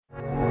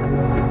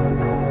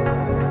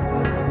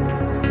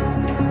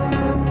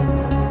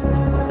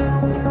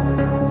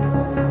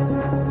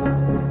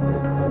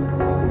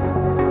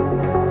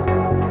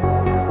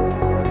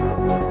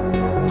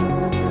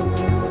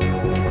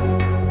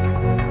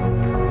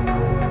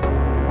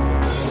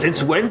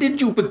Since when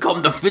did you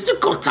become the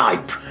physical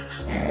type?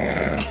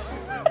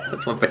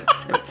 That's my best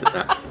attempt at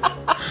that.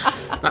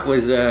 That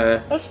was...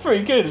 That's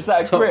pretty good. Is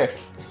that a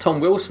Griff? It's Tom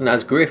Wilson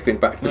as Griff in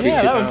Back to the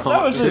Future. That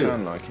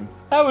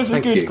was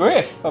a good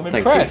Griff. I'm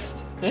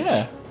impressed.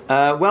 Yeah.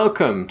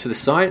 Welcome to the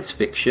Science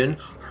Fiction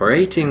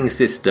Rating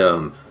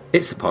System.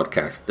 It's the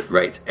podcast that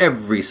rates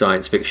every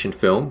science fiction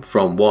film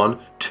from 1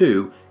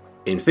 to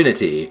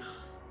infinity.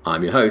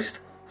 I'm your host,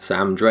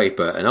 Sam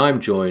Draper, and I'm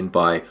joined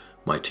by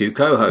my two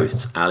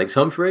co-hosts, Alex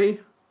Humphrey.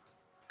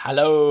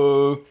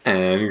 Hello.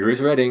 And Chris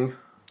Redding.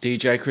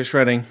 DJ Chris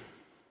Redding.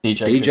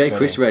 DJ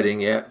Chris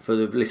Redding, yeah. For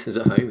the listeners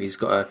at home, he's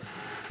got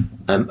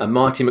a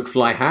Marty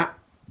McFly hat,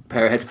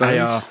 pair of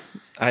headphones.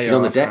 He's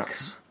on the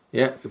decks.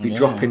 Yeah, he'll be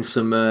dropping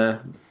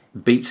some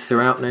beats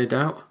throughout, no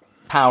doubt.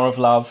 Power of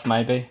Love,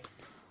 maybe.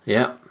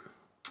 Yeah.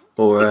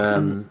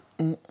 Or,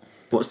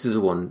 what's the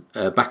other one?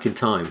 Back in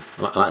Time.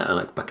 I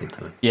like Back in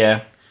Time.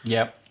 Yeah,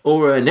 yeah.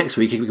 Or next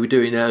week, we'll be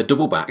doing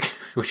Double Back,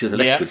 which is the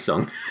next good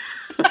song.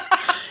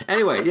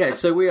 Anyway, yeah,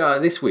 so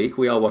this week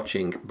we are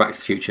watching Back to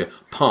the Future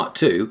Part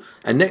 2,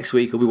 and next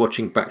week we'll be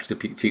watching Back to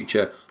the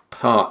Future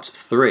Part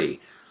 3.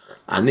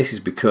 And this is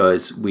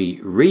because we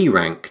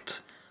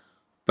re-ranked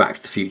Back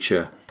to the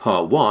Future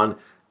Part 1,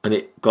 and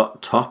it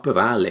got top of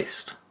our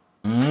list.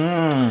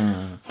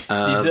 Deservedly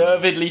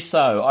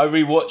so. I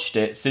rewatched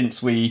it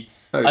since we...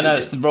 I know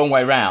it's the wrong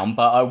way round,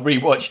 but I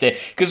rewatched it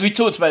because we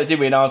talked about it,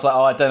 didn't we? And I was like,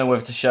 I don't know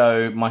whether to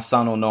show my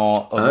son or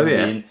not. Or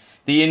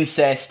the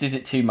incest, is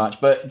it too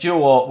much? But do you know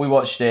what? We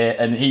watched it,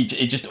 and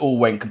it just all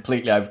went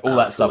completely over all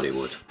that stuff. It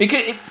would. But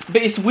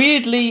it's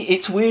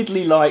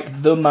weirdly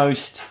like the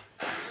most.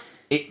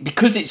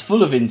 Because it's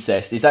full of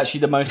incest, it's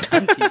actually the most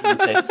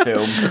anti-incest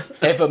film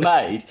ever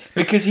made.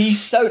 Because he's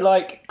so,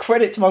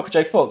 credit to Michael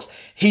J. Fox,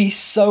 he's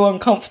so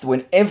uncomfortable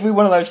in every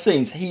one of those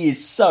scenes. He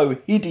is so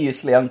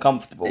hideously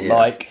uncomfortable.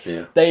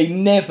 They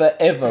never,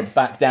 ever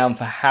back down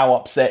for how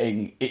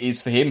upsetting it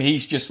is for him.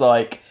 He's just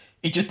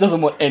he just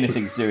doesn't want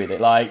anything to do with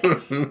it. I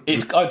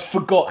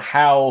forgot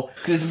how,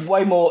 because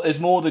there's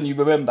more than you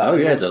remember. Oh,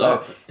 yeah, there's a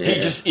lot. Yeah. He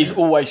just is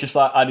always just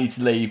I need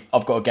to leave,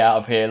 I've got to get out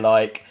of here,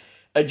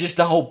 and just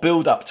the whole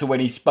build-up to when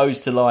he's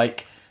supposed to,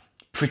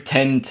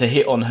 pretend to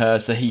hit on her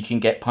so he can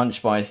get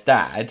punched by his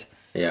dad.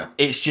 Yeah.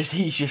 It's just,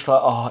 he's just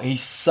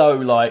he's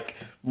so,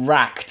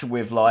 racked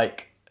with, I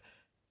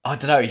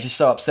don't know, he's just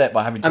so upset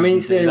by having to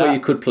it's the only way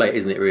you could play it,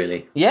 isn't it,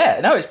 really? Yeah,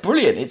 no, it's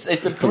brilliant.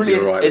 It's a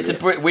brilliant...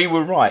 We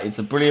were right. It's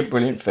a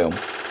brilliant film.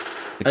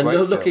 And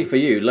you're lucky for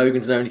you,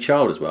 Logan's an only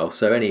child as well,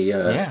 so any...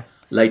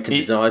 latent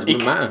desires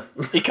wouldn't matter.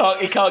 He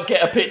can't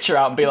get a picture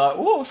out and be like,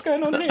 what's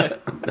going on here?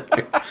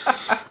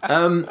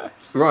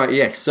 Right,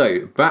 yes,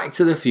 so Back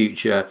to the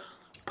Future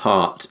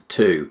Part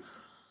 2.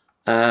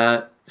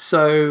 Before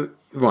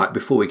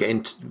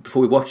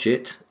we watch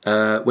it,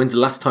 when's the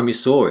last time you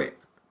saw it?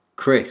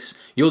 Chris,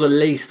 you're the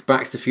least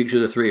Back to the Future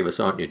of the three of us,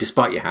 aren't you?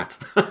 Despite your hat.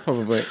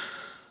 Probably.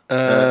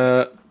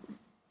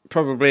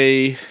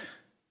 Probably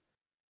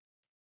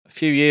a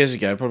few years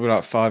ago,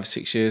 probably 5 or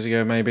 6 years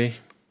ago, maybe.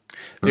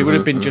 It would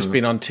have been just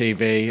been on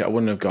TV. I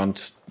wouldn't have gone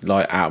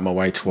out of my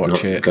way to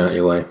watch it. Go out of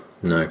your way,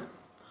 no.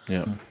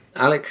 Yeah,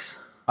 Alex.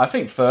 I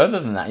think further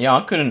than that. Yeah,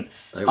 I couldn't.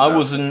 I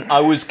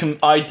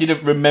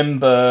didn't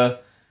remember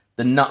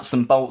the nuts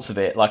and bolts of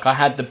it. I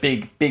had the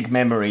big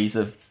memories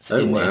of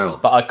this,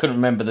 but I couldn't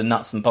remember the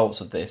nuts and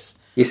bolts of this.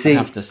 You see, I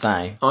have to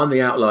say, I'm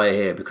the outlier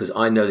here because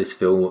I know this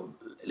film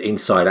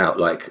inside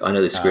out. I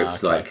know the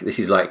script. Okay. This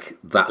is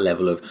that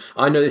level of.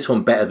 I know this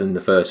one better than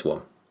the first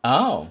one.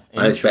 Oh, interesting.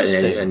 I know it's better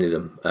than any of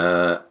them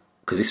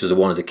because this was the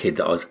one as a kid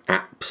that I was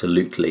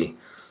absolutely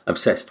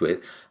obsessed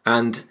with,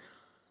 and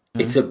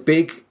it's a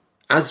big.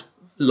 As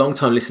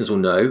long-time listeners will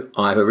know,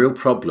 I have a real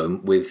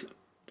problem with,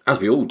 as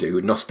we all do,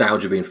 with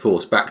nostalgia being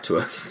forced back to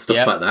us,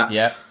 stuff like that.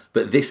 Yeah.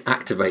 But this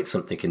activates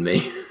something in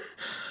me.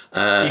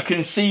 You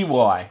can see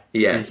why.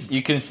 Yes.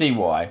 You can see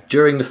why.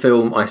 During the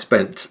film, I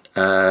spent,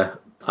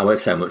 I won't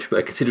say how much, but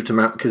a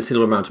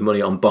considerable amount of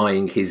money on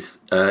buying his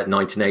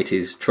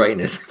 1980s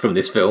trainers from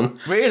this film.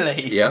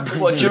 Really? Yeah.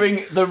 What,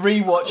 during the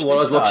rewatch? While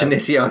I was watching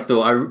this, I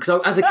thought, because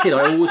as a kid,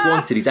 I always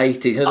wanted his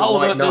 80s, the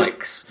white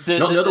Nikes.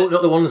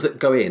 Not the ones that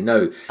go in,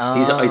 no.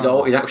 His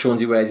actual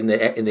ones he wears in the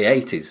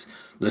 80s.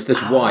 This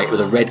white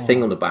with a red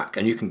thing on the back,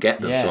 and you can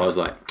get them. Yeah. So I was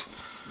like...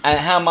 And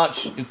how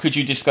much, could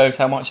you disclose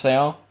how much they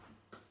are?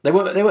 They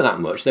weren't that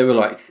much. They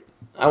were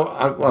I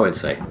won't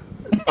say.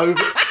 Over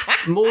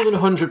more than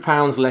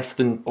 £100, less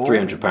than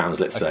 £300,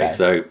 let's say. Okay.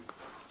 So...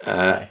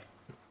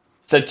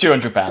 So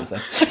 £200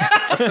 then.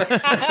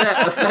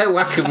 a fair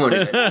whack of money.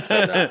 Let's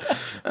say that.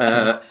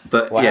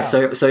 But wow. Yeah,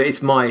 so this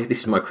is my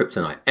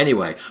kryptonite.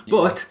 Anyway,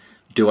 but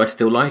do I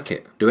still like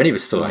it? Do any of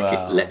us still like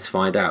it? Let's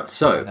find out.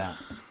 So,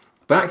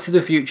 Back to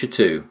the Future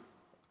 2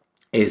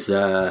 is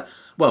the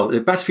Back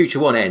to the Future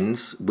 1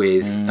 ends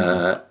with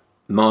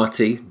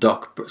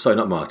Doc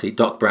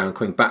Brown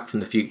coming back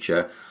from the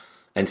future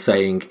and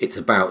saying it's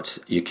about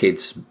your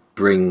kids.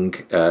 Bring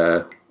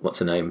what's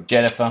her name?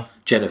 Jennifer.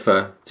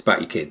 It's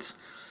about your kids.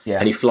 Yeah.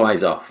 And he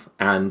flies off,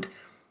 and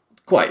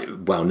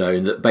quite well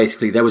known that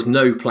basically there was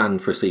no plan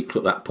for a sequel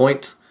at that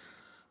point.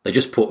 They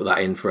just put that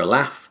in for a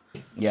laugh.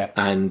 Yeah.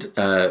 And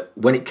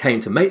when it came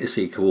to make the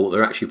sequel,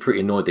 they're actually pretty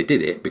annoyed they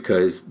did it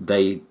because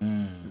they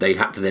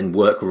had to then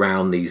work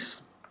around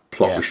these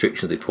plot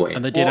restrictions they put in.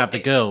 And they did have the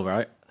girl,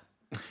 right?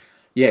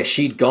 Yeah,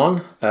 she'd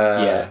gone.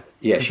 Yeah.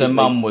 Her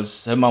mum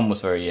was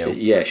very ill.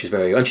 Yeah, she's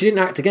very ill. And she didn't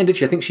act again, did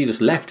she? I think she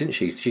just left, didn't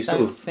she? She sort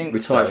of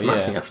retired from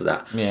acting after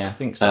that. Yeah, I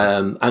think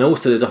so. And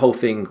also there's a whole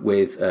thing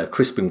with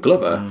Crispin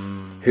Glover,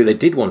 who they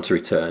did want to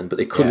return, but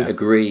they couldn't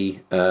agree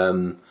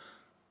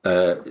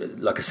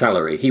like a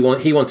salary. He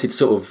wanted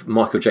sort of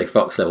Michael J.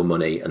 Fox level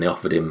money, and they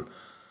offered him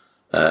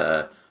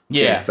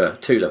Jennifer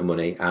 2 level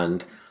money,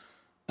 and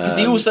because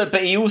he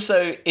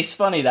also, it's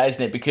funny that,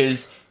 isn't it?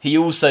 Because he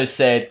also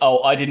said,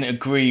 "Oh, I didn't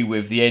agree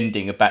with the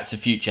ending of Back to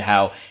the Future.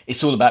 How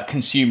it's all about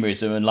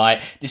consumerism and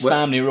like this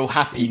family are all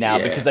happy now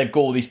because they've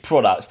got all these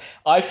products."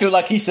 I feel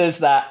like he says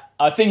that.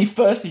 I think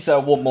first he said, "I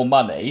want more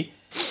money."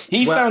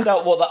 He found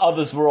out what the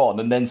others were on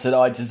and then said,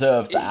 "I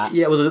deserve that."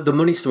 Yeah, well, the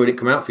money story didn't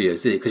come out for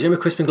years, did it? Because you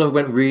remember Crispin Glover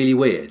went really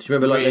weird. Do you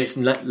remember like those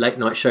late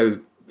night show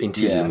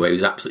interviews where he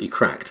was absolutely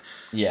cracked?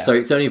 Yeah. So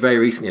it's only very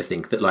recently, I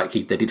think, that like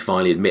they did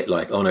finally admit,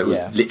 like, oh no, it was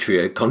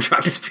literally a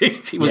contract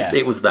dispute.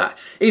 It was that,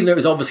 even though it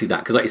was obviously that,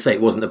 because like you say,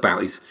 it wasn't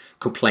about his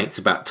complaints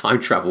about time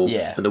travel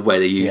and the way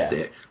they used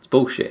it. It's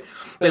bullshit.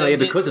 But anyway,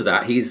 because of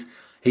that, he's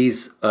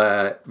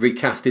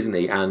recast, isn't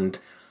he? And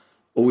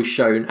always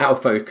shown out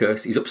of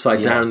focus. He's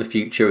upside down in the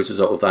future as a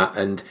result of that.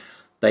 And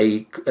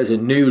there's a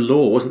new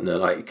law, wasn't there?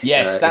 Like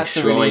that's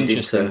the really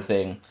interesting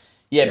thing.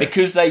 Yeah,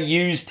 because they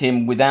used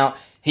him without.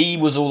 He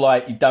was all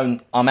like,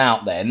 I'm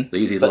out then.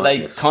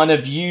 They kind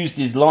of used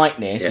his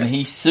likeness and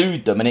he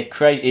sued them, and it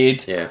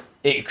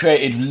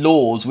created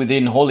laws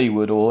within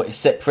Hollywood, or it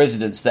set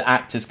precedents that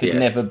actors could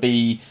never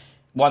be.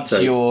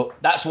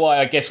 That's why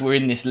I guess we're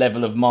in this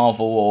level of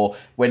Marvel, or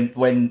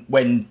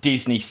when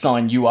Disney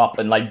sign you up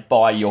and they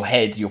buy your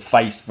head, your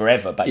face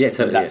forever. Basically,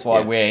 totally, that's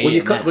why we're here.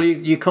 You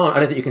can't. I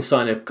don't think you can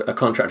sign a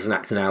contract as an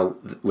actor now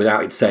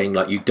without it saying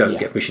like you don't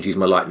get permission to use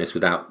my likeness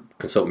without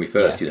consulting me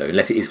first.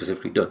 Unless it is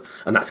specifically done,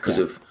 and that's because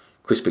of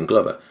Crispin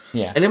Glover.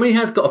 Yeah, and then he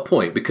has got a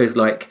point because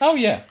like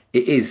it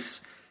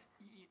is,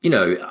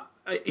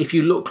 if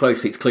you look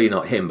closely, it's clearly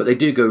not him, but they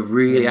do go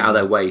really out of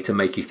their way to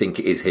make you think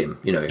it is him.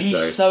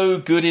 He's so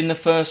good in the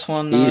first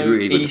one. Though. He's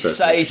really good.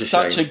 He's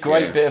such a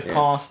great bit of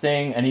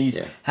casting,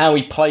 and how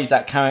he plays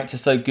that character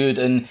so good.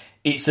 And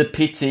it's a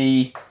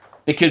pity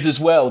because as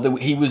well that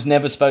he was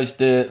never supposed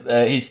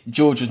to.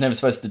 George was never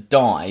supposed to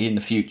die in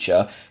the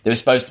future. There was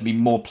supposed to be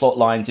more plot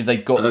lines if they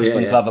got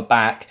Crispin Glover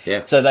back.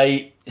 Yeah. So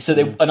they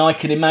and I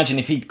can imagine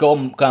if he'd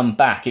gone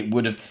back, it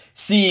would have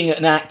seeing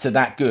an actor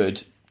that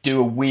good do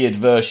a weird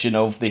version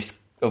of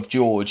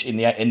George in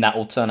that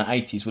alternate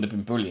 80s would have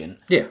been brilliant.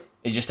 Yeah.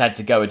 It just had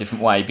to go a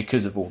different way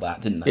because of all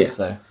that, didn't they? Yeah.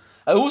 So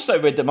I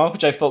also read that Michael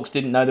J. Fox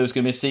didn't know there was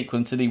going to be a sequel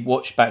until he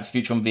watched Back to the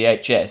Future on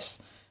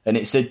VHS, and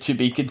it said to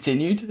be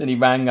continued, and he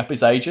rang up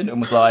his agent and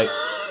was like,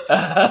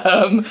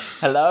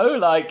 hello?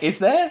 Like, is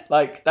there?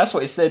 Like, that's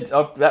what it said.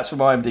 That's from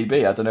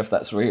IMDb. I don't know if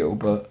that's real,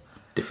 but...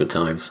 Different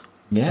times.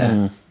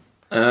 Yeah.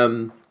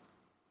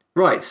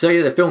 Right,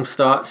 so the film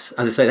starts,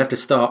 as I say, they have to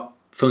start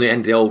from the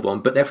end of the old one,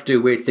 but they have to do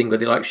a weird thing where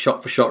they like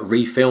shot for shot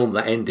refilm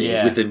that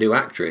ending with the new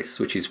actress,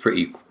 which is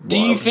pretty wild. Do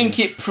you think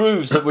it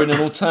proves that we're in an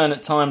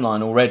alternate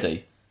timeline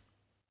already?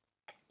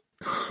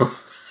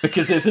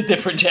 Because there's a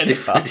different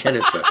Jennifer.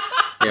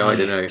 Yeah, I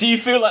don't know. Do you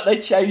feel like they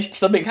changed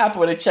something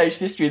happened when they changed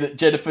history that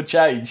Jennifer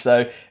changed?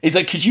 So it's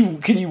like,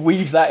 can you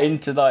weave that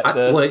into like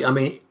the? Well, I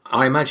mean,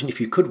 I imagine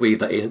if you could weave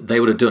that in, they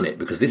would have done it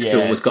because this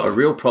film has got a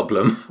real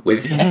problem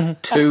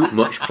with too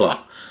much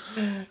plot.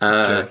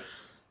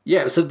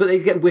 Yeah, but they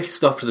get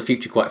whisked off to the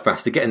future quite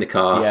fast. They get in the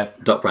car. Yeah.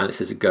 Doc Brown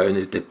says to go, and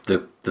there's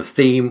the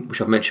theme, which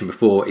I've mentioned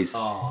before, is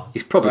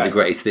probably the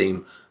greatest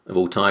theme of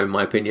all time, in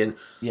my opinion.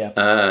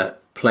 Yeah.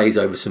 Plays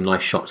over some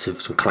nice shots of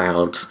some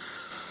clouds,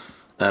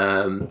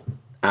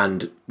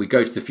 and we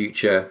go to the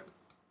future.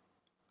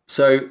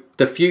 So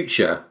the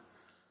future,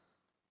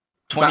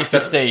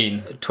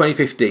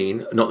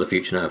 2015, not the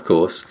future now, of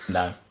course.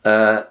 No.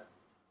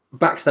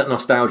 Back to that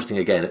nostalgia thing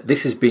again.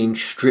 This has been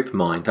strip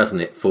mined,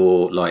 hasn't it,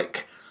 for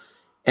like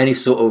any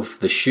sort of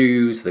the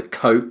shoes, the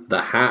coat,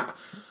 the hat,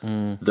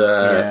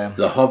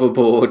 the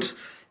hoverboard,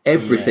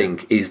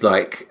 everything is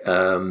like.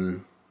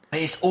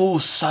 It's all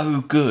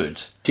so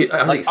good.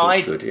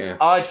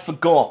 I'd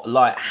forgot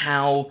like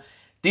how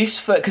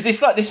this because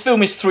it's like this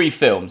film is 3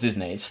 films,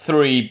 isn't it? It's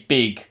 3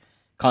 big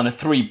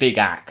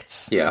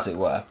acts, as it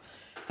were.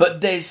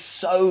 But there's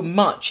so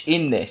much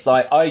in this.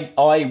 Like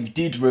I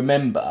did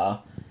remember.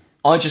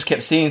 I just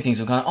kept seeing things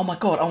and going, oh my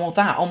God, I want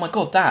that, oh my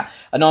God, that.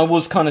 And I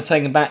was kind of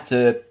taken back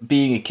to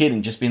being a kid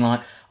and just being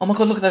like, oh my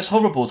God, look at those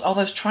hoverboards, oh,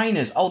 those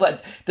trainers, oh,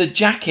 the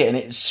jacket, and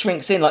it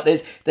shrinks in. Like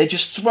they're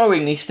just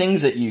throwing these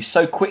things at you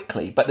so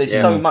quickly, but there's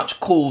so much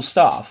cool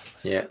stuff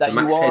that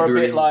you are a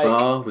bit like,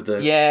 bar with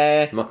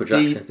the Michael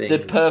Jackson thing. The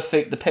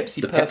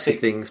Pepsi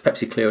things,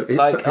 Pepsi Clear.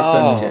 Like,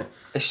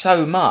 there's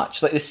so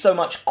much. Like, there's so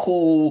much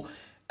cool,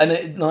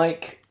 and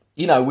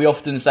we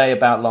often say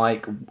about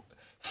like,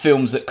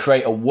 films that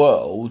create a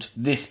world,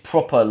 this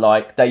proper,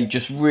 like, they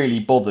just really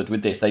bothered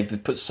with this.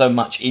 They've put so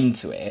much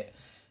into it.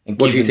 And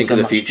what do you think so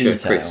of the future,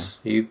 detail. Chris?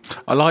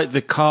 I like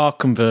the car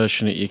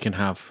conversion that you can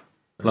have,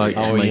 like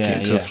to make it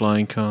into a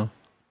flying car.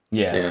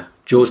 Yeah.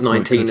 Jaws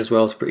 19 as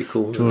well is pretty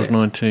cool. Jaws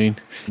 19.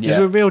 Yeah. Is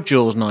it a real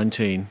Jaws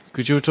 19?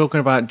 Because you were talking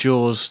about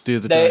Jaws the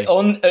other day.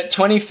 In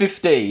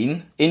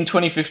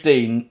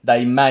 2015,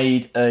 they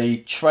made a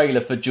trailer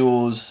for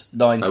Jaws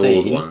 19,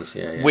 all the ones,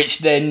 which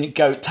then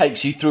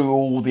takes you through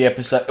all the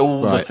episode,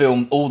 the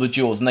film, all the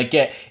Jaws, and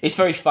it's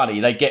very funny.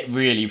 They get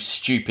really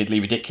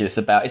stupidly ridiculous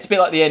about. It's a bit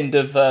like the end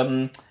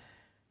of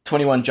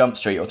 21 Jump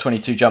Street or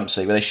 22 Jump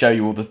Street, where they show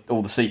you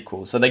all the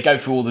sequels. So they go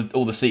through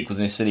all the sequels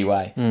in a silly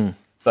way.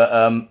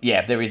 But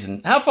there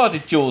isn't. How far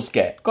did Jaws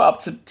get? Got up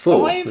to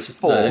 5?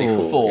 4.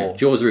 Yeah.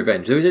 Jaws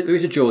Revenge. There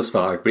is a Jaws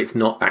 5, but it's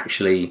not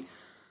actually.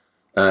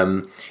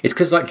 It's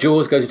because like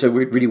Jaws goes into a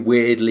really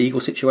weird legal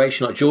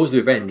situation. Like Jaws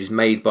Revenge is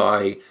made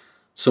by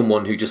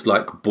someone who just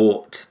like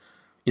bought,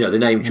 the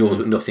name Jaws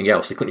but nothing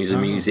else. They couldn't use the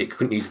music.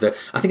 Couldn't use the.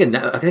 I think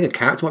a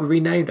character might be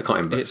renamed. I can't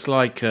remember. It's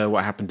like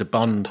what happened to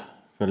Bond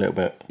for a little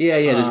bit. Yeah.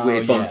 There's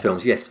weird Bond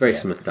films. Yes, very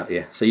similar to that.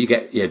 Yeah. So you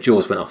get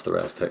Jaws went off the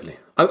rails totally.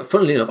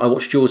 Funnily enough, I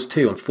watched Jaws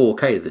 2 on 4K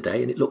the other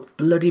day, and it looked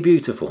bloody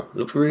beautiful. It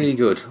looked really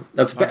good.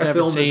 I've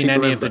never seen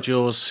any of the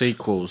Jaws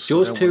sequels.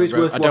 Jaws 2 is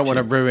worth watching. I don't want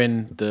to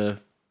ruin the.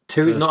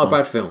 2 is not a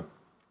bad film.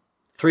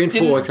 3 and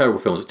 4 are terrible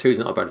films, but 2 is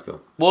not a bad film.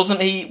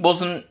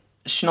 Wasn't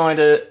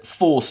Schneider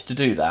forced to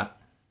do that?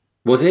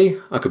 Was he?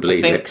 I could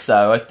believe it. I think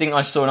so. I think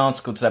I saw an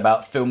article today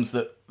about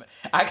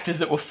actors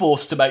that were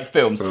forced to make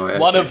films. Right,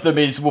 One of them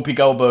is Whoopi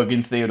Goldberg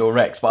in Theodore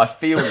Rex, but I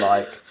feel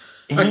like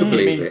I can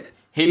believe it.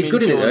 He's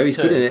good in it, though. He's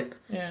good in it.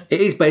 Yeah.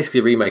 It is basically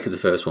a remake of the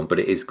first one, but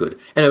it is good.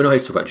 Anyway, I know to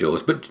talk about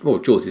Jaws, but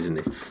Jaws is in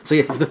this. So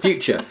yes, it's the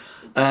future,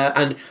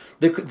 and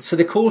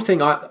the cool thing,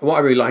 what I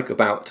really like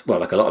about,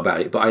 like a lot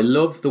about it, but I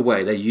love the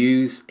way they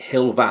use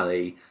Hill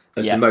Valley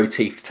as the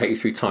motif to take you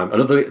through time. I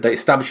love the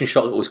establishing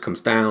shot that always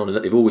comes down, and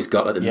that they've always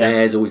got the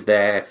mayor's always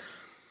there,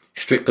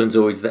 Strickland's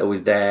always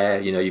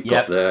there. You've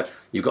got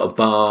you've got a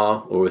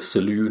bar or a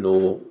saloon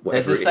or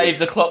whatever. There's the Save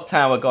the Clock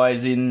Tower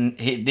guys in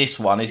this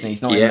one, isn't he?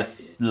 He's not in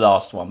the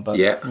last one, but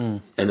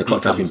and the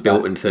clock tower's been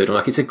built in the third one.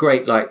 Like it's a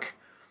great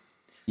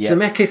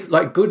Zemeckis,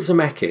 like good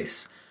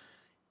Zemeckis.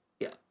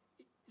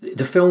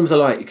 The films are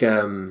like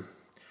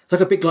it's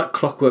like a big like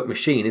clockwork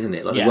machine, isn't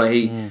it? Like the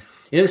way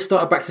the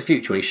start of Back to the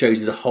Future when he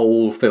shows you the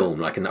whole film,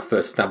 like in that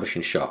first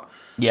establishing shot.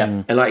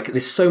 Yeah, and like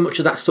there's so much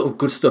of that sort of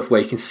good stuff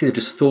where you can see they've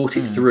just thought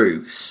it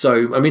through.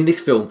 So I mean, this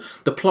film,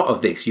 the plot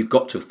of this, you've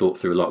got to have thought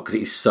through a lot because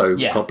it is so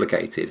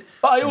complicated.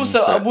 But I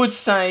also I would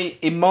say,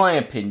 in my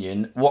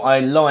opinion, what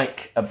I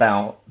like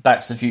about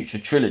Back to the Future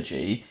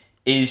trilogy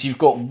is you've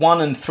got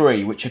 1 and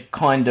 3, which are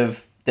kind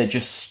of they're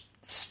just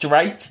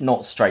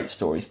not straight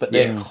stories, but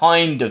they're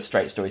kind of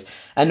straight stories.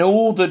 And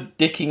all the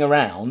dicking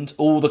around,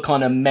 all the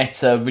kind of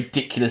meta,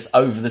 ridiculous,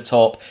 over the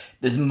top,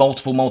 there's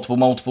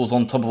multiples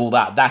on top of all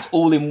that. That's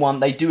all in one.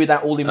 They do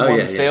that all in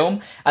one film.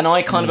 And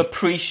I kind of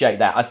appreciate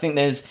that. I think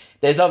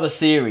there's other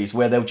series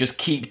where they'll just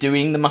keep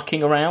doing the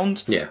mucking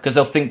around because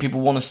they'll think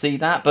people want to see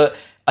that. But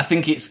I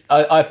think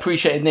I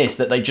appreciate in this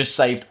that they just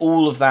saved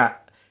all of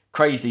that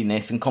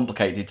craziness and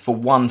complicated for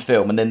one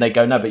film. And then they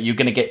go, no, but you're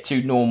going to get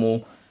 2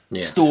 normal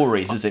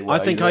stories, as it were. I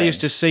think I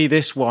used to see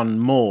this one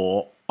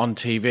more on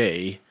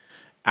TV,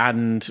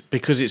 and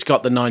because it's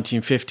got the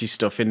 1950s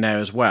stuff in there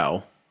as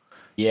well,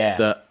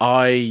 that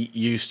I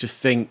used to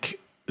think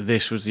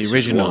this was the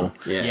original.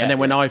 And then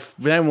when I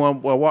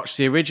watched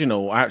the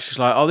original, I actually was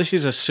like, oh, this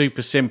is a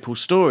super simple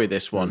story,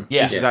 this one.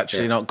 This has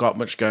actually not got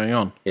much going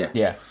on.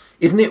 Yeah.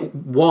 Isn't it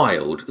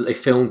wild that they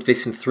filmed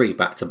this and 3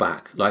 back to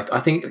back? Like, I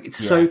think it's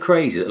so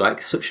crazy that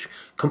like such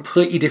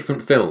completely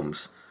different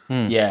films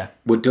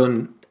were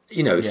done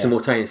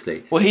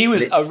simultaneously. Well, he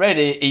was. I read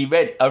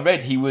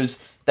he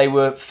was. They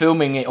were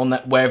filming it on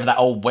that wherever that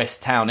old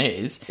West town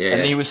is,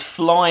 and he was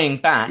flying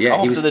back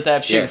after the day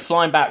of shooting,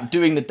 flying back,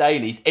 doing the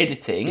dailies,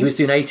 editing. He was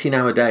doing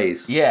 18-hour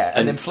days. Yeah,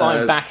 and then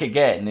flying back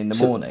again in the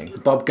morning.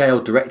 Bob Gale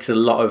directed a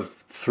lot of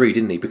 3,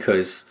 didn't he?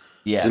 Because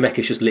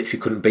Zemeckis just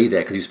literally couldn't be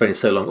there because he was spending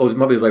so long. Or it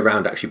might be the way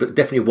around actually, but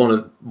definitely one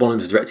of them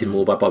was directed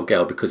more by Bob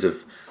Gale because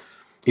of.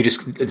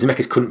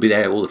 Zemeckis couldn't be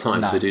there all the time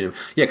because they're doing them.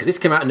 Yeah, because this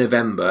came out in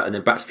November, and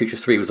then Back to the Future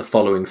 3 was the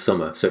following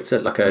summer, so it's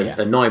like a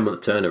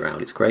 9-month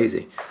turnaround. It's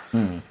crazy.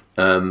 So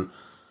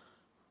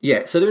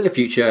they're in the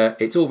future.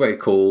 It's all very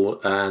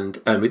cool, and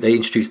they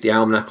introduced the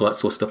almanac, all that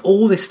sort of stuff.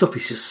 All this stuff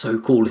is just so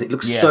cool. It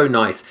looks so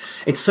nice.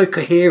 It's so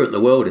coherent,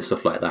 the world and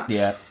stuff like that.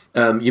 Yeah.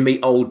 You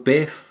meet old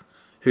Biff,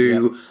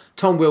 who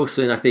Tom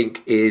Wilson, I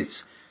think,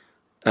 is.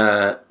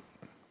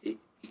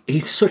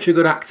 He's such a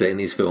good actor in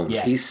these films.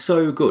 Yes. He's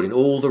so good in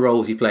all the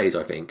roles he plays,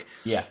 I think.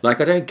 Yeah. Like,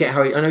 I don't get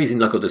how I know he's in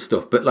like other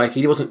stuff, but like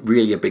he wasn't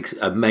really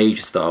a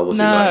major star, was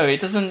he? No,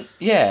 it doesn't.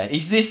 Yeah,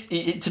 he's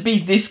to be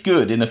this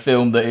good in a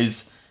film that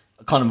is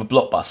kind of a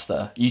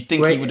blockbuster. You'd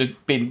think he would have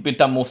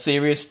done more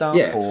serious stuff.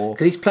 Yeah,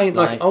 because he's playing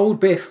like old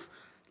Biff,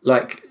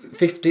 like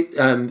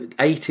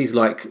 80s,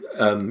 like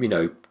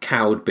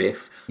cowed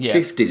Biff,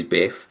 50s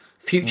Biff,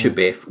 Future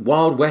Biff,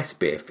 Wild West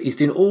Biff. He's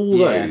doing all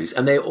those,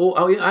 and they're all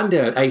and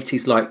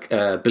 80s like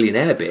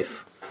Billionaire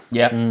Biff.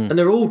 Yeah, and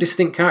they're all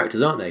distinct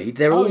characters, aren't they?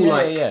 They're all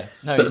No,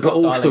 but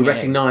all still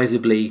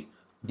recognisably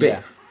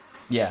Biff.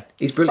 Yeah,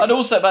 he's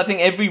brilliant. But I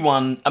think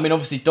everyone. I mean,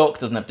 obviously Doc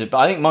doesn't have to, but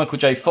I think Michael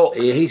J. Fox.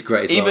 Yeah, he's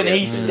great. Even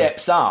he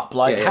steps up,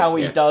 how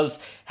he does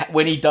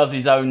when he does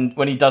his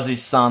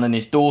son and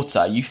his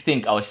daughter. You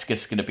think, oh, it's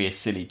just going to be a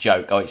silly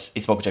joke. Oh, it's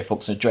Michael J.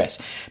 Fox in a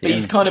dress, but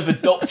he's kind of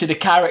adopted a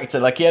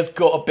character. Like he has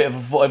got a bit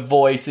of a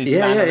voice, his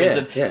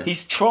mannerism.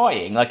 He's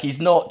trying. Like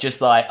he's not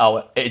just like,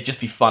 oh, it'd just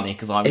be funny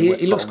because I'm.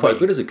 He looks quite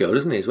good as a girl,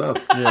 doesn't he? As well.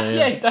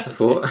 Yeah, he does.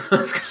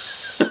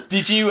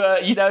 Did you,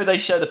 they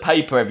show the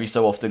paper every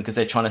so often because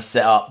they're trying to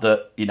set up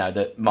that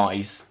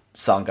Marty's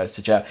son goes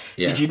to jail.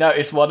 Yeah. Did you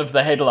notice one of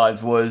the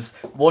headlines was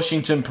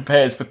Washington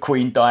prepares for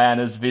Queen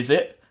Diana's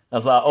visit? I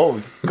was like,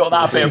 oh, got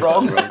that a bit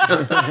wrong.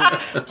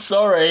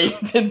 Sorry,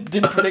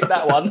 didn't predict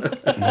that one.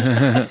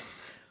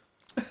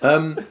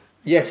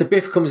 So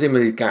Biff comes in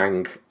with his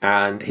gang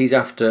and he's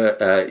after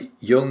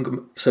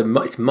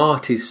it's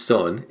Marty's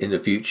son in the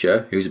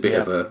future, who's a bit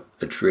of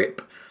a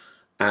trip.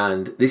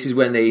 And this is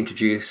when they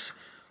introduce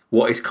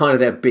what is kind of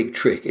their big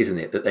trick, isn't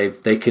it? That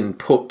they can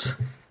put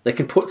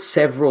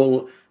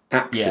several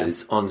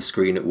actors on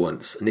screen at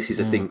once, and this is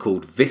a thing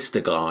called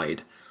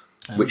VistaGlide,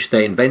 which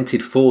they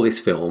invented for this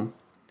film,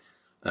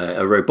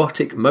 a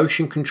robotic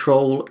motion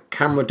control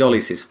camera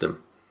dolly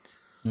system.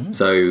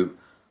 So,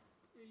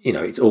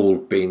 it's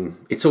all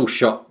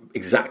shot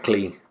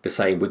exactly the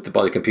same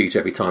by the computer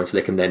every time, so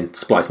they can then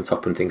splice on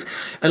top and things.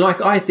 And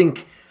I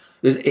think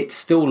it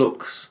still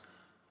looks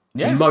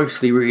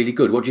mostly really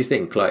good. What do you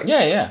think?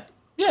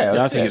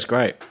 I think it's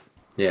great.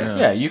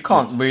 Yeah, you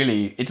can't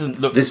really. It doesn't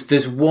look.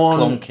 There's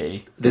one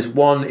clunky. There's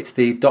one. It's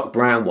the Doc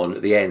Brown one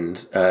at the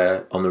end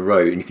on the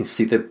road, and you can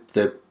see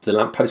the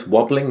lamppost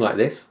wobbling like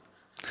this,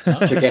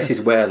 which I guess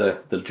is where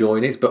the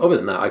join is. But other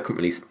than that, I couldn't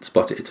really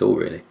spot it at all,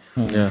 really.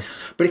 Yeah.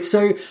 But it's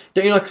so.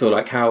 Don't you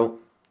like how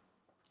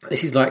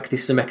this is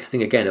Zemeckis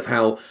thing again of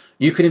how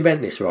you could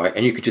invent this, right,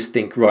 and you could just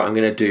think, right, I'm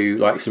going to do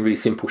some really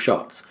simple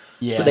shots.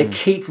 Yeah. But they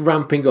keep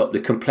ramping up the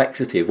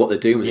complexity of what they're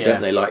doing with it,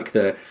 don't they? Like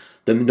the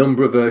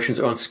number of versions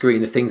are on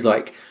screen, the things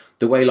like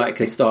the way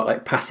they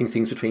start passing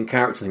things between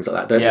characters, things like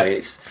that, don't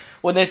they?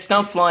 There's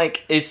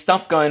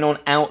stuff going on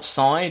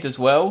outside as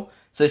well.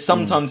 So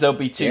sometimes there'll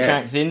be two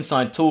characters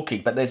inside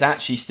talking, but there's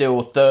actually still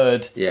a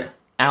third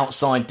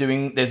outside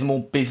doing. There's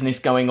more business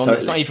going on. Totally.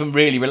 It's not even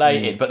really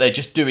related, but they're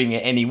just doing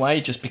it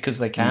anyway, just because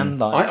they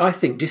can. I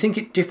think. Do you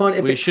find it a bit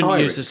tiring? We shouldn't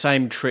use the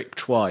same trick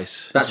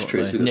twice. That's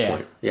true. It's a good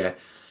point. Yeah.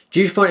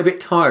 Do you find it a bit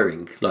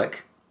tiring,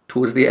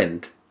 towards the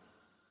end?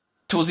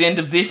 Towards the end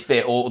of this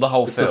bit or the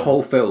whole film? The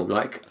whole film.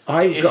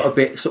 I got a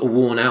bit sort of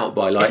worn out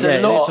by It's a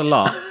lot.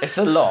 It's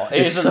a lot. It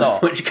is a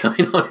lot. Much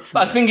going on.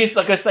 I think it's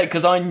like I say,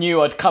 because I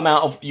knew I'd come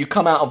out of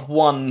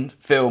one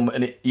film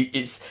and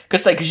it's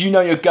because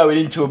you're going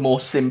into a more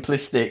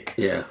simplistic.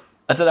 Yeah.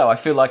 I don't know. I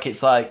feel like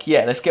it's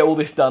let's get all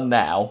this done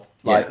now.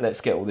 Let's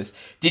get all this.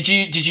 Did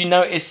you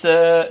notice?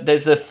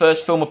 There's a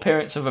first film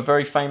appearance of a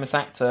very famous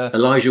actor.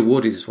 Elijah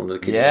Wood is one of the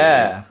kids.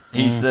 Yeah,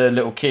 he's the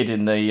little kid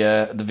in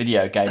the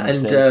video game.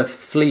 And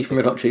Flea from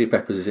Red Hot Chili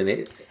Peppers is in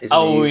it.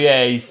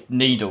 He's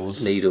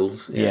Needles.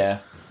 Needles.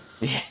 Yeah.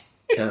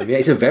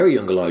 It's a very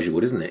young Elijah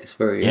Wood, isn't it? It's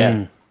very.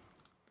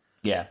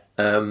 Yeah.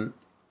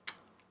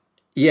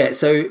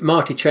 So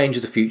Marty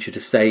changes the future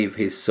to save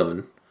his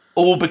son.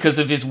 All because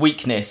of his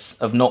weakness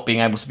of not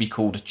being able to be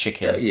called a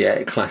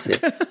chicken. Classic.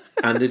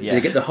 And they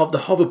get the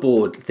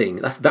hoverboard thing.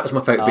 That was my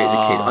favourite bit as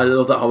a kid. I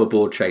love that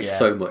hoverboard chase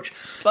so much.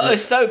 But I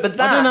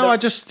don't know. It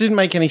just didn't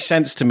make any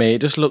sense to me.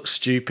 It just looks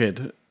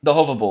stupid. The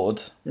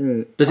hoverboard.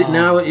 Does it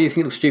now? You think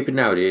it looks stupid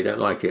now? Do you don't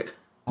like it?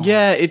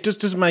 Yeah, it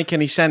just doesn't make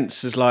any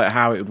sense as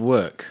how it would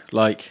work.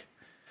 You're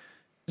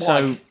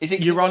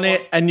on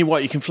it and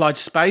you can fly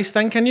to space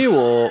then, can you?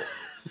 Or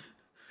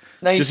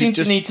no, you seem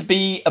to need to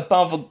be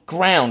above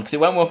ground because it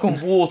won't work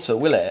on water,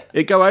 will it?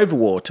 It go over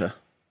water.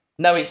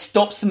 No, it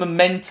stops the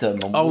momentum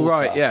on water. Oh,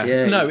 right,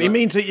 yeah. No, it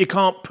means that you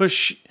can't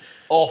push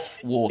off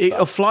water.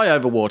 It'll fly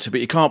over water, but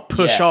you can't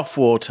push off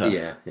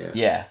water.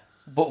 Yeah.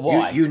 But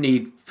why? You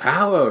need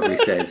power, he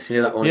says.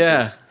 That one.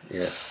 Yeah.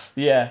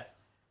 Yeah.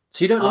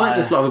 So you don't like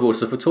the hoverboard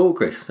stuff at all,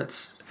 Chris?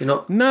 You're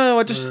not. No,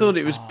 I just thought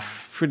it was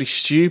pretty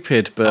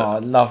stupid. But I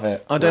love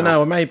it. I don't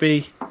know.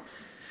 Maybe.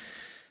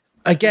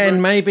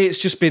 Again, maybe it's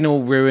just been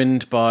all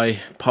ruined by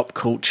pop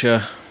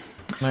culture.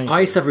 Maybe. I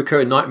used to have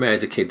recurring nightmares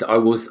as a kid that I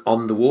was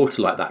on the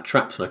water like that,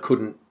 trapped, and I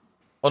couldn't.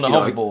 On a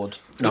hoverboard.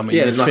 You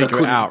figure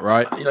it out,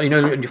 right?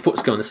 Your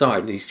foot's going on the side,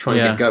 and he's trying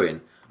to get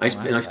going. I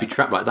used to be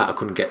trapped like that. I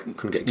couldn't get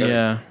going.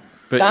 Yeah,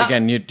 but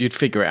again, you'd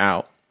figure it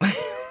out.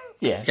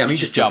 Yeah, you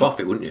just jump off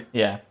it, wouldn't you?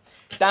 Yeah,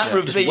 that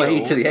reveal. Just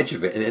wade to the edge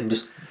of it, and then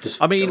just.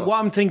 I mean, what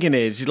I'm thinking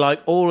is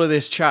all of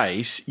this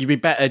chase, you'd be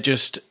better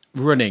just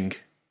running.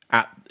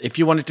 If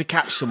you wanted to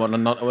catch someone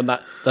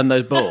on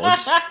those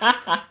boards,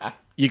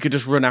 you could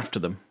just run after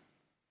them.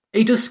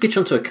 He does skitch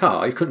onto a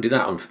car. You couldn't do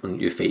that on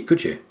your feet,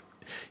 could you?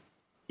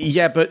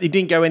 Yeah, but he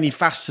didn't go any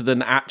faster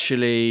than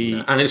actually.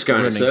 No. And they just go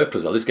in a circle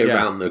as well. They just go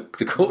around the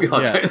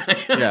courtyard, don't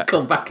they? Yeah.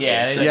 Come back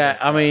again. Yeah,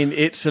 I mean,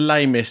 it's a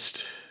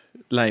lamest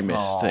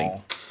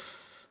thing.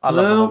 I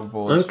love the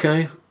hoverboards.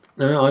 Okay.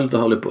 No, I love the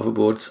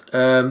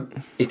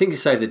hoverboards. You think you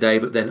save the day,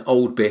 but then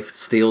old Biff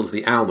steals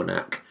the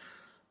almanac.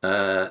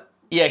 Yeah,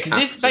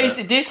 because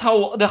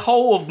the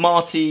whole of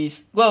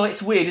Marty's... Well,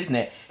 it's weird, isn't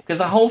it? Because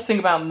the whole thing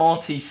about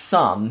Marty's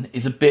son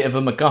is a bit of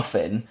a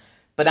MacGuffin,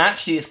 but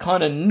actually it's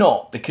kind of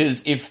not,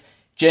 because if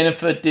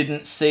Jennifer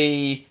didn't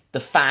see the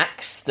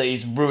facts that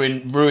is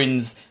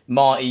ruins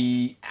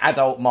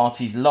adult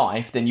Marty's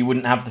life, then you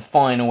wouldn't have the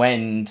final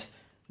end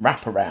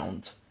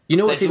wraparound. You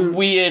know so what's it's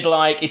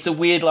a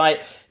weird,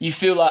 you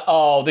feel like,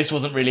 oh, this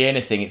wasn't really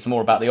anything, it's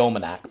more about the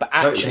almanac. But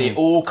actually, it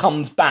all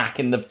comes back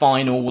in the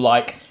final,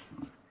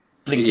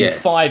 blinking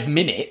 5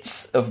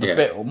 minutes of the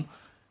film.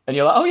 And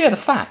you're like, oh, yeah, the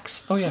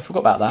facts. Oh, yeah, I forgot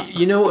about that.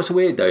 You know what's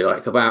weird, though,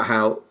 about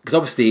how... Because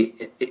obviously,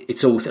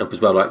 it's all set up as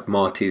well,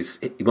 Marty's...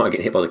 He might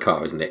get hit by the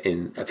car, isn't it,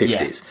 in the 50s?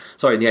 Yeah.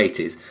 Sorry, in the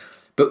 80s.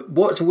 But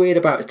what's weird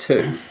about it,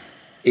 too,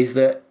 is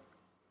that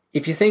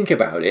if you think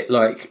about it,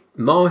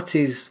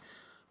 Marty's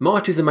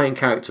the main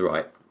character,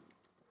 right?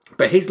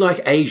 But his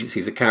agency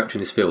as a character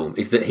in this film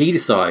is that he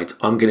decides,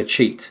 I'm going to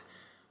cheat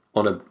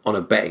on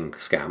a betting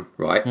scam,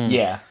 right?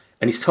 Yeah.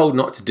 And he's told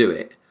not to do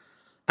it.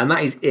 And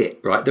that is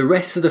it, right? The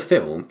rest of the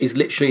film is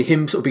literally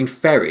him sort of being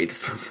ferried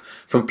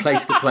from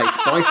place to place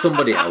by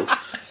somebody else,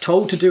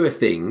 told to do a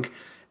thing,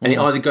 and it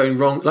either going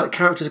wrong.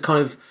 Characters are kind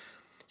of,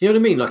 you know what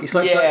I mean? It's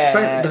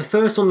the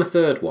first one, the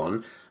third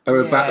one are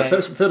about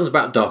the third one's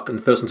about Doc, and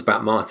the first one's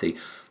about Marty.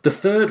 The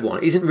third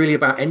one isn't really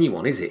about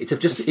anyone, is it?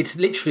 It's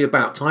literally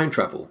about time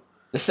travel.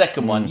 The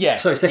second one,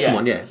 yes. So second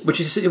one, yeah.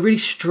 Which is a really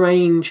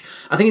strange...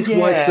 I think it's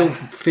why this film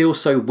feels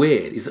so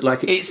weird, is that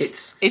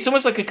it's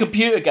almost like a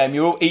computer game.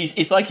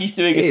 It's like he's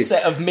doing a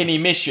set of mini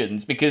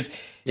missions, because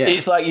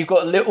it's like you've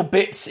got little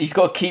bits, he's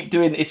got to keep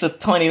doing... It's a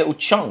tiny little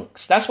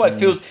chunks. That's why it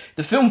feels...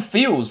 The film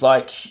feels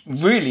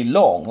really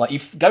long. You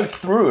go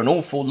through an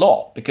awful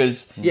lot,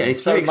 because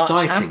it's so very much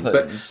exciting.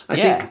 happens. But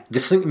I think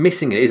there's something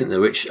missing it, isn't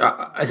there? Which,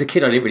 as a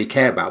kid, I didn't really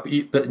care about.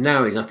 But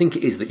now, I think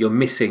it is that you're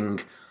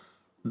missing...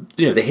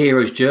 the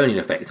hero's journey in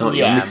effect, aren't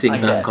you? You're missing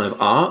that kind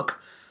of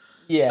arc.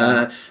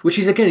 Yeah. Which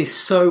is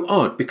so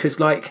odd, because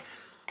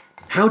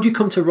how do you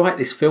come to write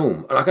this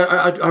film?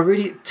 I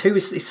really too.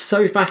 It's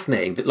so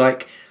fascinating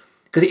that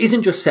because it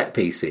isn't just set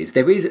pieces.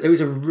 There is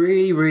a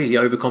really really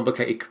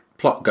overcomplicated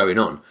plot going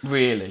on.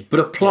 Really, but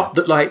a plot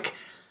that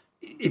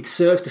it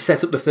serves to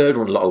set up the third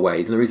one in a lot of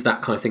ways, and there is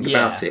that kind of thing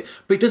about it.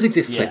 But it does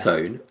exist on its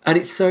own, and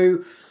it's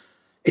so.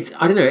 It's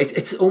I don't know.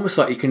 It's almost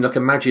like you can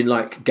imagine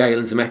Gale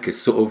and Zemeckis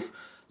sort of.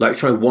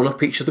 Trying to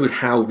one-up each other with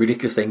how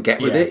ridiculous they can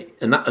get with it,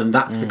 and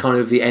that's the kind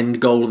of the end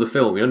goal of the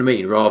film. You know what I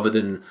mean? Rather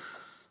than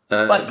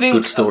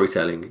good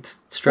storytelling. It's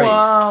strange.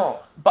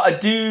 Well,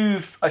 but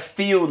I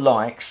feel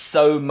like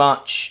so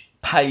much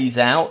pays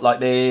out.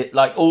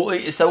 All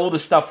the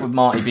stuff with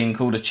Marty being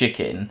called a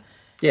chicken.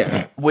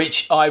 Yeah.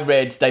 Which I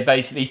read they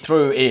basically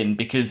threw in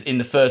because in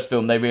the first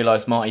film they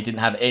realised Marty didn't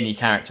have any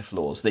character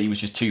flaws, that he was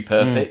just too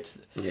perfect.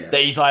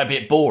 That he's a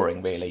bit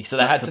boring, really. So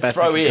they had to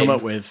throw in. Come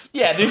up with.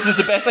 Yeah, this is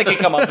the best they could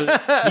come up with.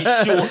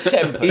 He's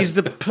short-tempered. He's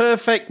the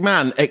perfect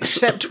man,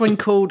 except when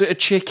called a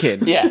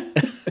chicken. Yeah,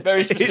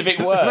 very specific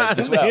words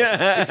as well.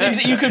 Yeah. It seems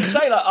that you could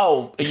say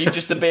are you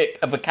just a bit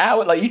of a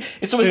coward?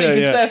 It's almost like you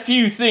could say a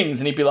few things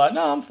and he'd be like,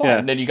 no, I'm fine.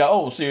 And then you go,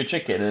 oh, so you're a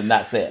chicken, and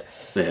that's it.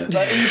 Yeah.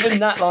 But even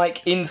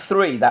that, in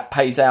 3, that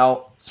pays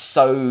out.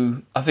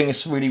 So I think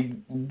it's really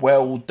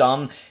well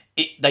done.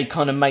 They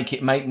kind of make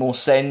it make more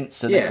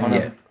sense, and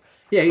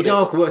his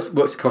arc works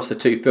across the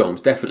 2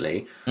 films,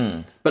 definitely.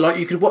 But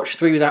you could watch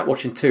 3 without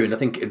watching 2, and I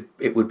think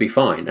it would be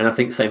fine. And I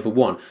think the same for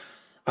 1.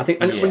 I think,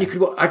 and when you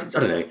could watch, I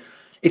don't know,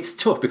 it's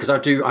tough because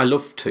I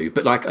love 2,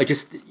 but I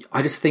just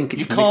think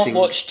it's you can't missing.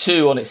 Watch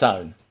 2 on its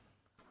own.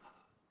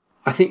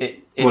 I think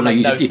you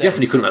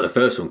definitely couldn't have the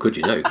first one, could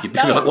you? No, you'd be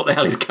like, what the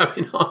hell is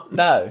going on?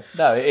 No.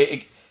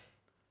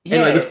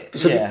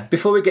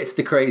 Before we get to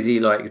the crazy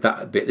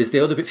that bit, there's the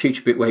other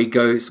future bit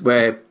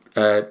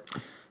where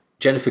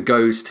Jennifer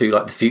goes to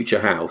the future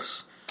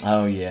house.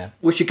 Oh yeah,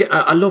 which again,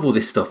 I love all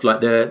this stuff,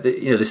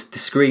 the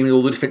screen,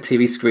 all the different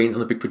TV screens on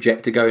the big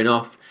projector going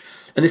off,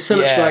 and there's so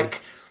much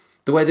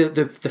the way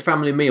the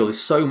family meal. There's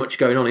so much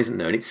going on, isn't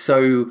there? And it's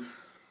so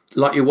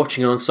you're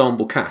watching an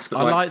ensemble cast. But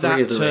I like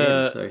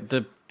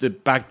that the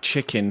bagged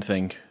chicken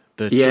thing.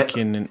 The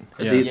chicken and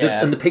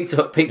and the Pizza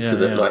Hut pizza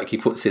that he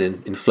puts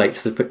in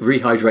inflates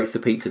rehydrates the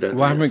pizza. Don't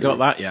well, haven't we got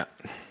that yet?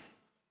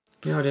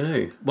 Yeah, I don't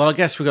know. Well, I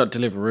guess we got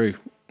Deliveroo.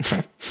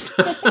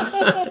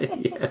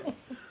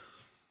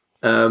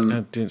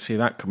 I didn't see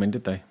that coming,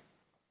 did they?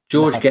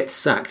 George gets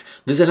sacked.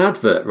 There's an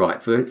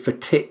advert for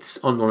tits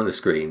on one of the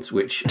screens,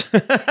 which I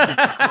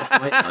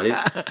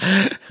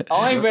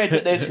read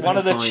that there's one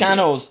of the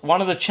channels.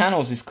 One of the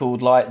channels is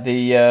called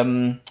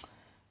the.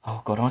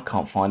 Oh God, I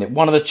can't find it.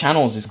 One of the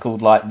channels is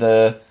called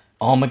the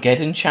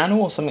Armageddon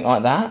channel or something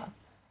like that.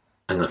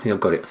 And I think I've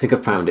got it. I think I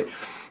found it.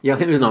 Yeah, I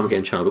think there's an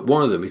Armageddon channel, but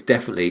one of them is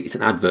definitely it's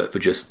an advert for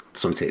just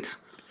some tits.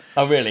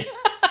 Oh really?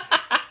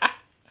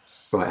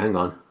 Right, hang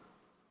on.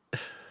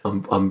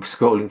 I'm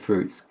scrolling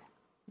through.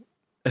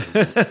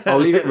 I'll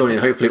leave it running.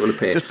 Hopefully, it will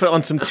appear. Just put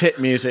on some tit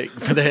music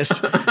for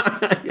this.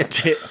 Yeah.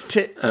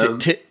 Tit.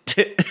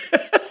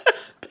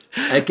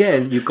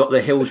 Again, you've got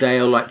the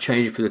Hilldale like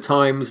changing for the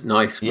times.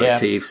 Nice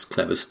motifs,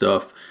 clever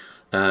stuff.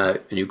 And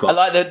you've got. I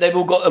like that they've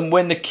all got them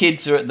when the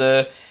kids are at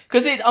the.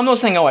 Because I'm not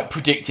saying I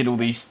predicted all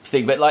these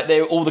things, but like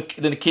they're all the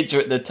kids are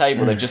at the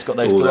table. They've just got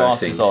those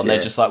glasses things, on. Yeah.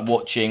 They're just like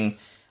watching.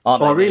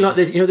 Aren't they? I really like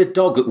this. You know the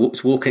dog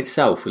that's walking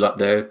itself with like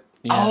the.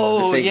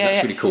 Oh, the thing. yeah.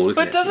 That's really cool,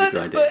 isn't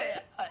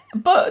it?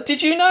 But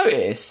did you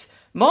notice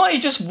Marty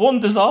just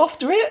wanders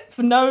after it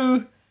for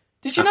no?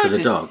 Did you notice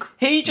the dog?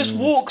 He just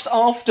walks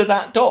after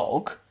that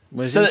dog.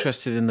 Well, he's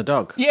interested in the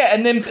dog. Yeah,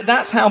 and then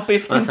that's how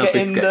Biff can get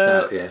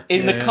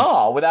in the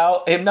car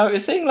without him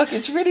noticing. Like,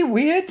 it's really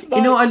weird. Like,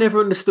 you know what I never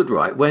understood,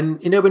 right? When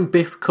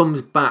Biff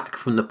comes back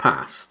from the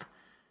past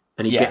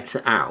and he gets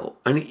out,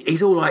 and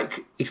he's all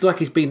like, it's like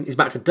he's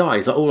about to die.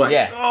 He's like all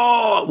like,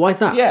 oh, why is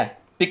that? Yeah,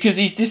 because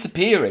he's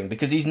disappearing.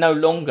 Because he's no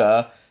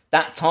longer,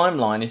 that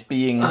timeline is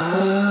being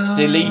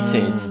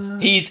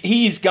deleted.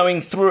 He's going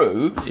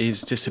through.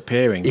 He's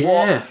disappearing.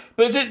 Yeah.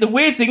 But the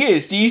weird thing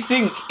is, do you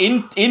think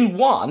in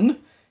one?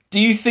 Do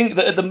you think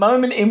that at the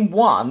moment in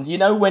one, you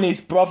know, when his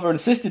brother and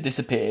sister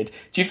disappeared,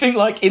 do you think,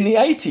 like, in the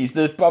 80s,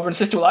 the brother and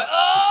sister were like,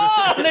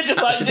 oh, and they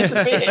just, like,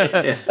 disappeared?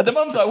 Yeah. And the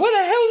mum's like,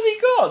 where the hell's he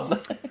gone?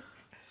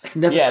 It's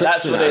never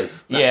that's what it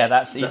is.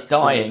 He's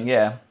dying,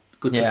 yeah.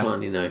 Good to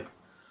find, you know.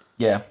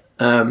 Yeah.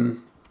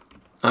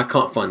 I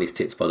can't find these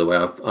tits, by the way.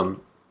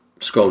 I'm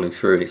scrolling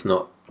through and it's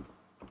not...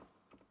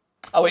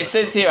 Oh, it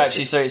says here,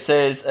 actually, so it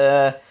says...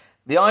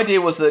 the idea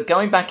was that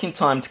going back in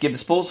time to give the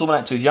sports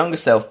almanac to his younger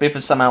self, Biff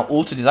has somehow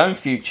altered his own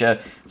future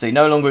so he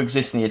no longer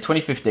exists in the year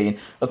 2015.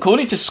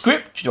 According to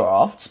script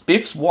drafts,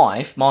 Biff's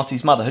wife,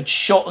 Marty's mother, had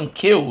shot and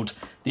killed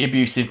the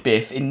abusive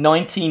Biff in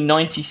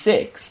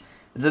 1996.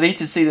 The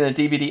deleted scene in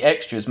the DVD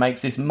extras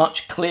makes this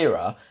much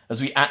clearer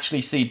as we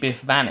actually see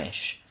Biff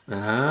vanish.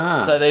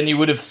 So then you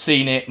would have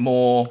seen it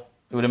more...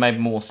 It would have made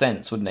more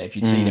sense, wouldn't it, if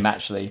you'd seen him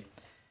actually...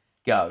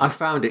 go. I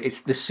found it. It's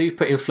the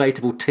super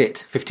inflatable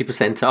tit,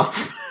 50%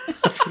 off.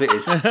 That's what it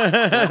is. For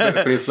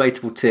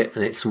inflatable tit,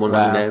 and it's someone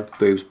having their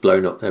boobs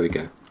blown up. There we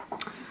go.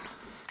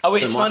 Oh,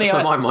 it's funny. That's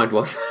what my mind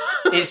was.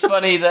 It's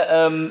funny that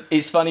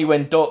it's funny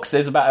when Doc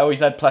says about how he's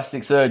had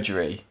plastic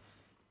surgery.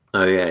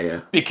 Oh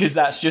yeah. Because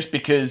that's just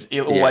because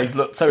it always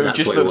looks. So it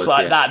just looks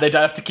like that. They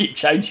don't have to keep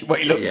changing what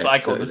he looks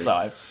like all the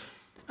time.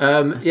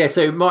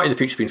 So Marty in the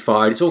future's been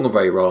fired. It's all gone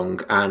very wrong,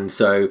 and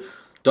so.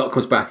 Doc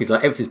comes back. He's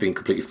like, everything's been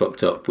completely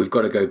fucked up. We've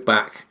got to go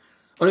back.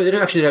 Oh no, they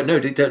don't know.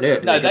 They don't know.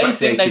 No, they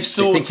think they've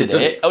sorted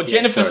it. Oh,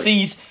 Jennifer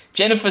sees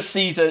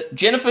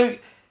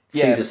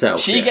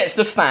herself. She gets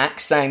the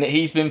facts saying that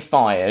he's been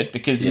fired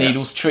because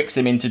Needles tricks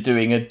him into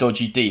doing a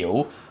dodgy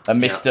deal.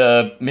 And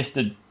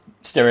Mr.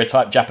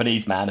 Stereotype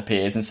Japanese man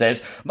appears and says,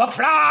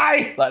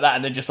 "McFly!" like that,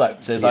 and then just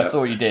like says, "I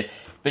saw what you did."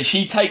 But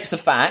she takes the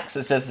facts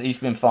and says that he's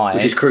been fired,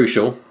 which is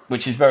crucial.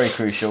 Which is very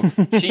crucial.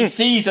 She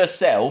sees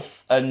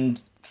herself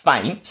and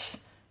faints.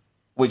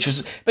 But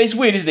it's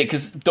weird, isn't it?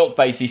 Because Doc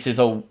basically says,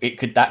 "Oh,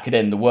 that could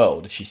end the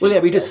world." If she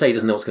sees we just say he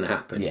doesn't know what's going to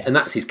happen, and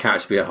that's his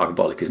character to be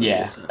hyperbolic, isn't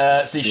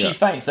it? So she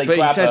faints. They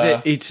grab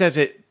her. He says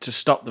it to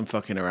stop them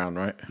fucking around,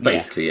 right?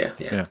 Basically,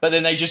 yeah. But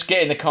then they just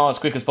get in the car as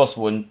quick as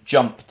possible and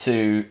jump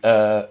to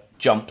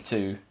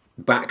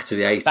back to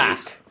the 80s.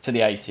 Back to the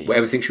 80s, where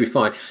everything should be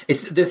fine.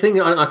 It's the thing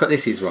that I like about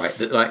this is right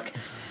that like.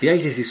 The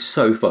 80s is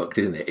so fucked,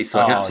 isn't it? It's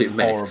like an absolute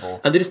mess.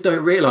 Horrible. And they just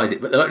don't realise it,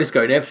 but they're like just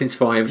going, everything's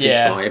fine.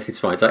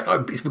 It's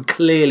like, it's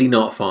clearly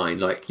not fine.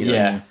 Like, you know.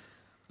 Yeah.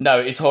 No,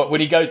 it's hot. When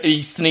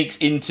he sneaks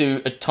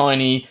into a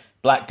tiny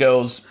black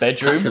girl's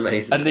bedroom. That's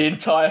amazing. And the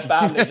entire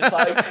family just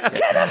like,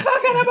 get the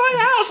fuck out of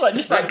my house! Like,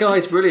 just that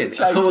guy's brilliant.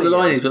 I can't remember what the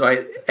line is, but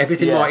like,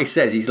 everything Marty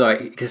says, he's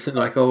like,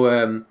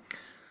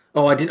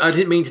 I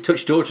didn't mean to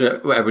touch your daughter,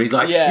 whatever. He's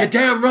like, you're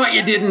damn right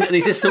you didn't. And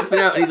he says something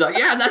out, and he's like,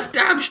 yeah, that's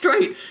damn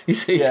straight.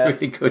 He's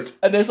really good.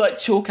 And there's like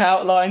chalk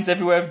outlines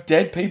everywhere of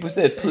dead people.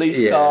 There's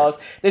police cars.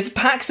 There's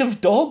packs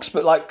of dogs,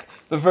 but like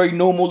the very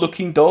normal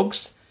looking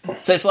dogs.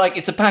 So it's like,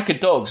 it's a pack of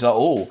dogs,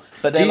 like,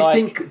 but they're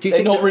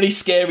they're not really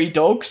scary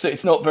dogs, so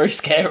it's not very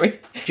scary.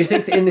 Do you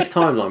think that in this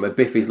timeline where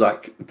Biffy's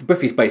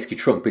basically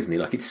Trump, isn't he?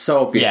 Like, it's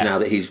so obvious now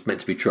that he's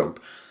meant to be Trump.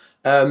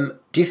 Do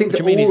you think what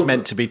do you mean he's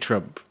meant to be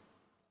Trump?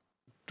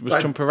 Was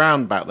Trump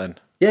around back then?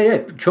 Yeah.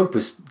 Trump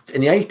was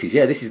in the 80s.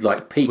 Yeah, this is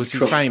like peak Was he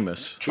Trump.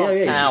 famous?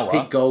 Trump Tower. This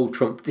is peak gold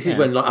Trump. This is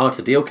when like Art of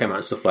the Deal came out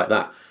and stuff like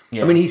that.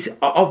 Yeah. I mean, he's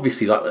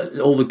obviously like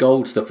all the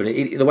gold stuff and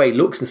the way he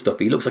looks and stuff.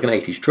 He looks like an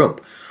 80s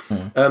Trump.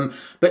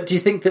 But do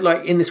you think that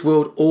like in this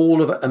world,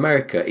 all of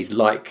America is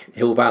like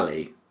Hill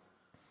Valley?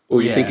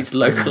 Or you think it's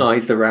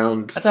localised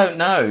around... I don't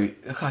know.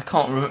 I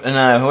can't remember.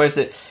 No, or is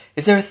it...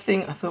 Is there a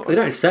thing... I thought... They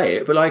don't say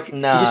it, but like...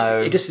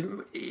 No. It just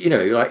you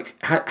know, like,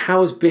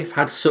 how has Biff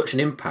had such an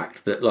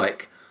impact that,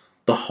 like,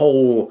 the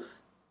whole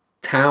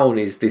town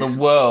is this...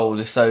 The world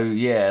is so,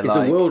 It's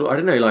the world... I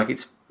don't know, like,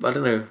 it's... I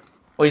don't know.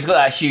 Well, he's got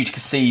that huge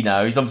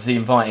casino. He's obviously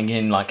inviting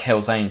in, like,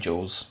 Hell's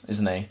Angels,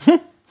 isn't he?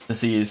 To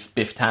see his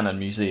Biff Tannen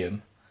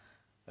museum.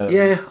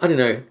 Yeah, I don't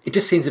know. It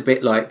just seems a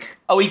bit like...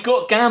 Oh, he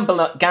got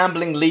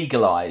gambling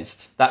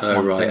legalised. That's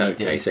one right, thing he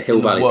okay. did. So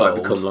Hill Valley's like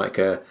become like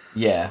a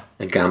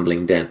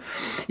gambling den.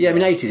 Yeah, I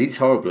mean, 80s, it's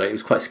horrible. It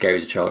was quite scary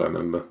as a child, I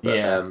remember.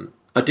 But,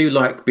 I do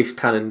like Biff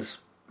Tannen's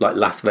like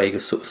Las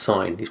Vegas sort of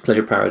sign. His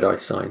Pleasure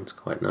Paradise sign is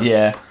quite nice.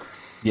 Yeah,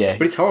 yeah.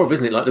 But it's horrible,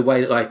 isn't it? Like the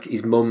way that like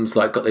his mum's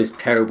like got those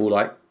terrible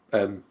like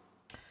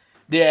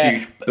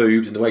huge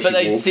boobs and the way she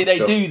walks. But they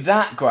do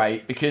that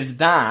great because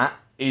that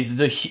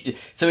is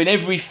so in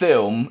every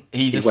film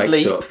he's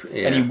asleep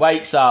and he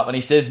wakes up and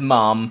he says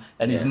mum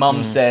and his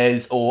mum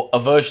says, or a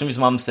version of his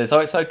mum says, oh,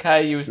 it's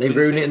okay, they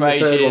ruin it in the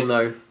third one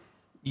though.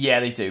 Yeah,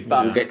 they do,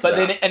 but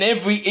then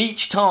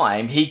each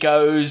time he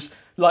goes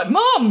like,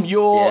 mum,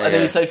 you're and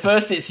then he say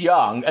first it's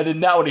young and then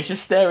that one he's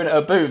just staring at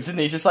her boobs and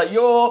he's just like,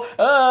 you're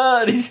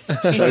and he's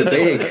so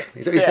big.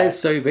 His head's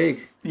so big.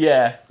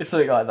 Yeah, it's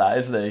something like that,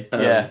 isn't he?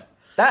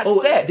 That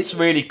set's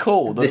really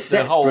cool. The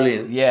set's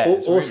brilliant. Yeah.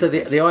 Also,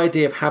 really the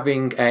idea of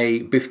having a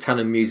Biff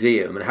Tannen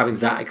museum and having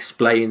that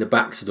explain the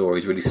backstory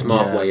is a really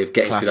smart way of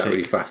getting through that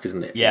really fast,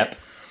 isn't it? Yep.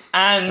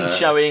 And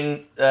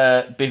showing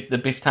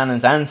the Biff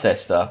Tannen's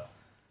ancestor.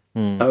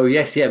 Oh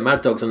yes,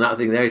 Mad Dog's on that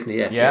thing there, isn't he?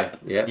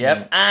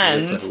 Yep.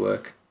 And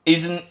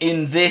isn't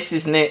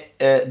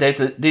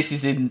it? This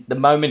is in the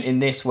moment in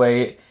this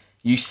where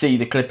you see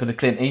the clip of the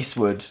Clint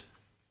Eastwood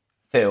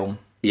film.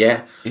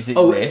 Yeah. Is it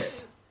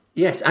this?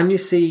 Yes, and you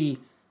see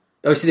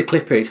the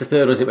clip here. It's the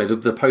third one, isn't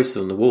it? The poster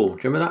on the wall. Do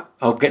you remember that?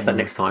 I'll get to that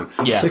next time.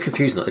 I'm so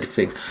confused on the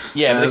different things.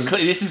 Yeah, but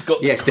this has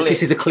got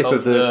this is a clip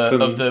of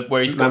the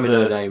where he's got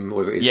the name,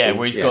 whatever it is. Yeah,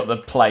 where he's got the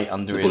plate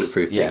under his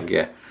bulletproof thing.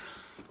 Yeah.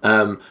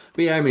 But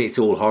I mean, it's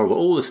all horrible.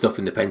 All the stuff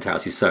in the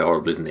penthouse is so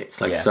horrible, isn't it? It's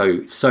like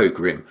so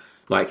grim.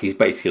 Like he's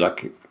basically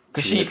like.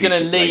 Because she's going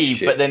to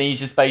leave, but then he's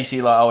just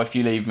basically like, oh, if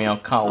you leave me, I'll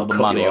cut all the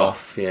money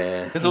off.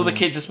 Yeah. Because all the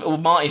kids are... Well,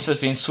 Marty's supposed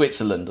to be in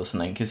Switzerland or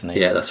something, isn't he?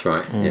 Yeah, that's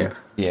right.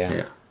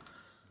 Yeah.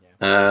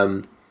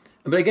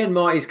 But again,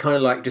 Marty's kind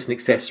of like just an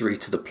accessory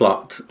to the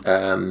plot.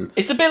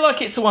 It's a bit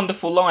like It's a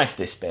Wonderful Life,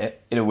 this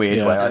bit, in a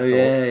weird way, I thought.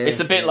 It's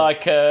a bit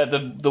like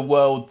the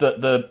world that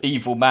the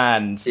evil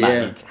man's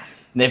made.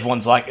 And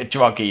everyone's like a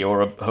druggie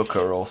or a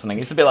hooker or something.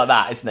 It's a bit like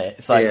that, isn't it?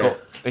 It's like got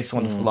It's a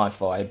Wonderful Life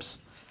vibes.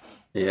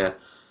 Yeah.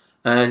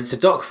 So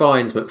Doc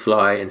finds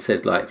McFly and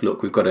says, like,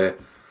 look, we've got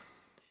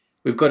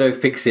to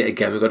fix it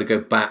again. We've got to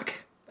go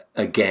back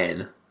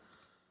again.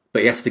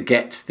 But he has to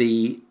get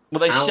the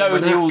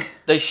almanac.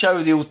 They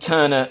show the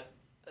alternate.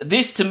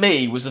 This to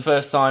me was the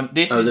first time.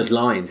 The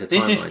lines.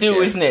 This is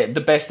still, isn't it,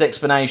 the best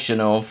explanation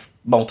of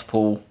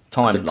multiple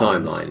timelines. The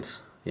timelines.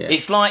 Yeah.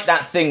 It's like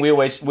that thing we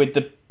always with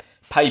the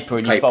paper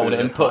and you fold it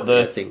and put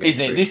thing.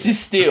 Isn't it? This is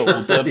still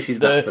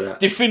the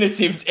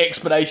definitive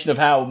explanation of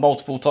how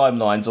multiple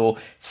timelines or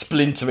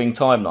splintering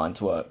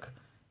timelines work.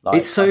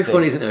 It's so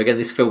funny, isn't it? Again,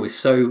 this film is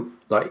so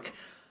like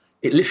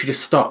it literally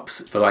just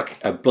stops for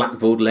like a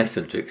blackboard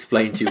lesson to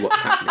explain to you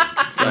what's happening.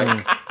 It's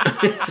like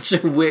it's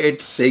such a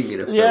weird thing in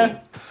a film.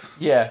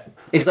 Yeah.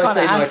 It's like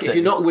saying, like, if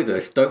you're not with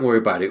us, don't worry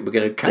about it. We're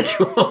going to catch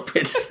you up.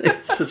 It's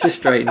such a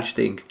strange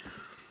thing.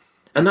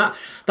 And that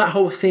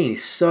whole scene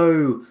is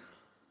so.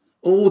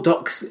 All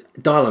Doc's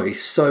dialogue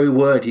is so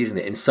wordy, isn't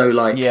it? And so,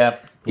 like,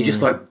 he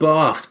just, like,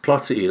 barfs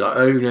plot at you, like,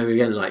 over and over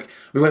again. Like,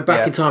 we went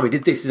back in time, we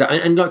did this, that.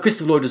 And like,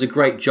 Christopher Lloyd does a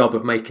great job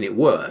of making it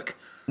work.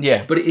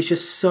 Yeah. But it's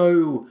just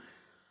so...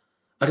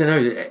 I don't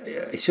know.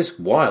 It's just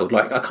wild.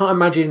 Like, I can't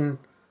imagine...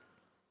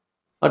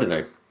 I don't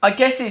know. I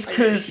guess it's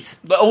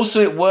because... But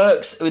also it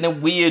works in a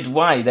weird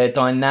way. Their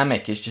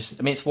dynamic is just...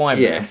 I mean, it's why...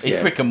 It's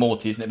Rick and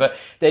Morty, isn't it? But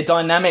their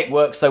dynamic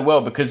works so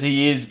well because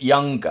he is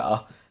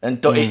younger... And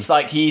it's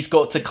like he's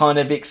got to kind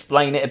of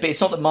explain it a bit.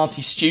 It's not that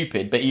Marty's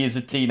stupid, but he is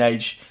a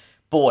teenage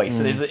boy.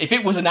 So if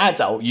it was an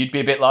adult, you'd be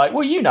a bit like,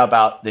 well, you know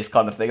about this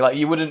kind of thing. Like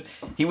he wouldn't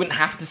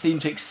have to seem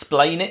to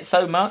explain it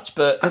so much.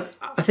 But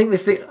I think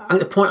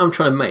the point I'm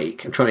trying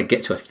to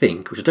get to, I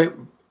think, which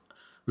I'm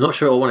not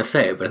sure I want to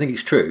say it, but I think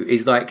it's true,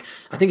 is like,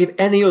 I think if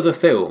any other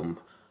film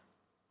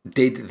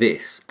did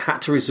this, had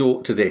to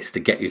resort to this to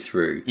get you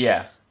through.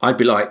 Yeah. I'd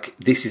be like,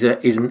 this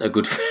isn't a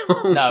good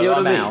film. No, you know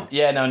I'm what I mean? out.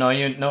 Yeah, no,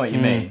 you know what you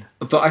mean.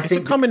 But it's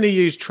a commonly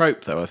used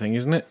trope, though, I think,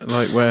 isn't it?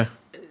 Like where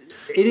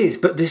it is,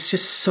 but there's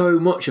just so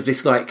much of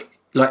this, like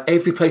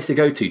every place they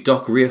go to,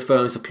 Doc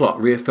reaffirms the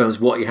plot, reaffirms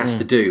what he has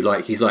to do.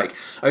 Like he's like,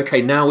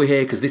 okay, now we're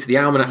here because the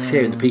almanac's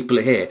here and the people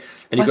are here,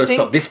 and you've got to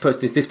stop this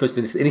person, this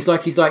person, this, and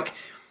he's like.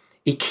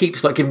 He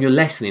keeps like giving you a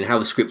lesson in how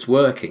the script's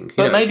working.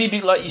 But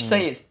maybe, like you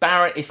say, it's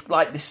Barrett. It's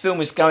like this film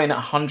is going at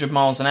 100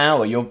 miles an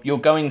hour. You're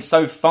going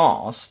so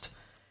fast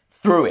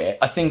through it.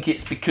 I think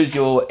it's because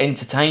you're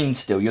entertained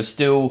still. You're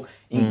still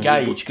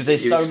engaged because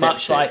there's so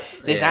much like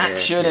there's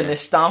action and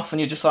there's stuff, and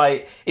you're just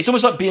like it's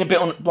almost like being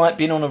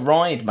on a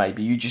ride.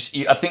 Maybe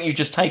I think you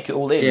just take it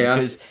all in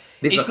because.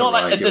 It's not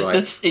like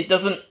it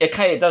doesn't.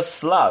 Okay, it does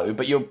slow,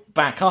 but you're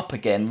back up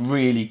again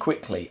really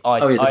quickly.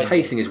 The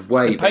pacing is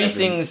way better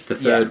than the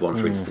third one,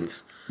 for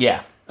instance.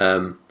 Yeah.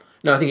 No,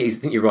 I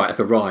think you're right. Like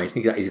a ride. I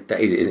think that is it.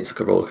 It's like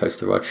a roller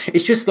coaster ride.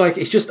 It's just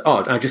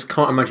odd. I just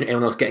can't imagine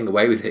anyone else getting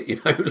away with it. You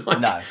know,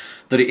 like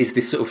that it is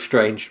this sort of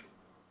strange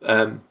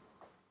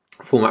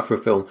format for a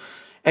film.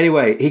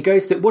 Anyway, he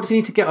goes to. What does he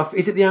need to get off?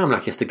 Is it the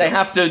almanac he has to get?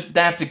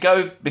 They have to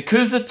go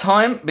because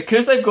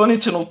they've gone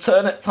into an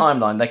alternate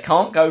timeline. They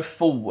can't go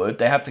forward.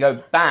 They have to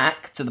go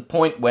back to the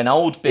point when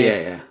old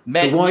Biff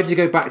met. But why does he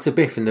go back to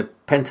Biff in the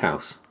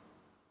penthouse?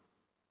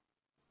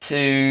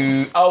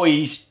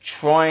 He's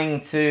trying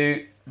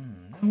to.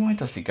 Why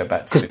does he go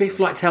back to? Because Biff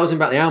tells him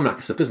about the almanac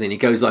and stuff, doesn't he? And he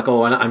goes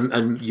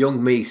and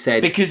young me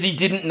said because he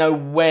didn't know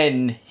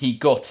when he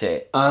got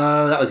it.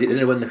 Oh, that was it. He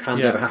didn't know when the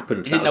handover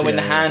happened. He didn't know when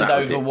the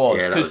handover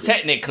was because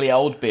technically,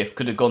 old Biff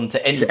could have gone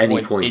to any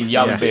point in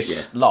young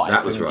Biff's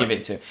life and give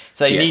it to him.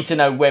 So you need to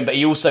know when. But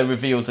he also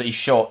reveals that he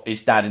shot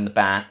his dad in the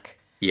back.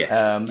 Yes,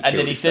 and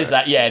then he says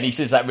that. Yeah, and he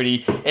says that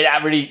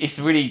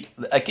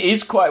it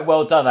is quite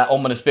well done. That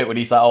ominous bit when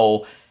he's like,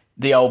 "Oh,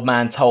 the old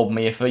man told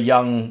me if a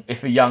young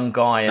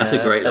guy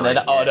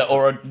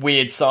or a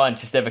weird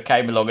scientist ever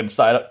came along and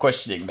started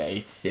questioning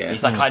me,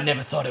 he's like, I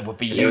never thought it would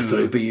be you. I never thought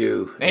it would be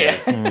you.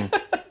 Yeah.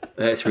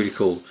 That's really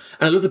cool.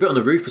 And I love the bit on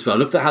the roof as well. I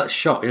love how it's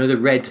shot. The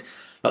red,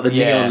 the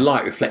neon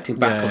light reflecting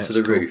back onto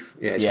the roof.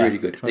 Yeah, it's really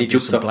good. And he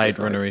jumps off Blade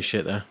Runner-y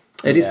shit there.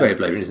 It is very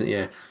Blade Runner, isn't it?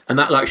 Yeah. And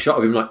that shot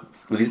of him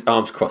with his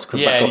arms crossed,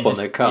 come back up on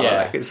the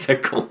car. It's so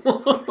cool.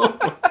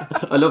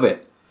 I love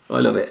it.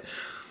 I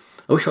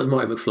wish I was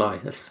Marty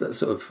McFly. That's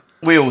sort of.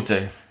 We all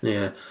do.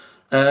 Yeah.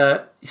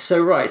 So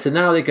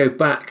now they go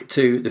back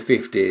to the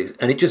 50s,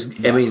 and it just,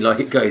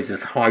 it goes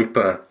this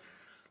hyper.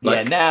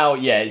 It's now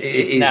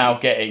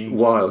getting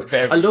wild.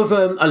 I love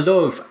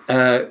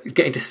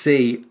getting to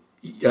see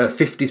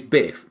 50s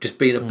Biff just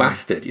being a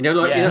bastard. See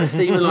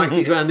him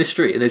he's around the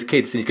street and there's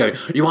kids and he's going,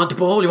 you want the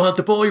ball, you want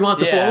the ball, you want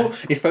the ball? And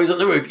he throws on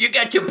the roof, you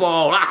get your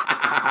ball.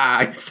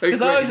 It's so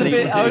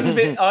great.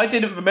 I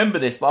didn't remember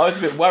this, but I was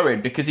a bit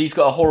worried because he's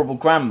got a horrible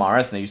grandma,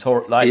 hasn't he? She's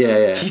got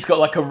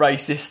a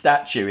racist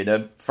statue in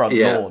her front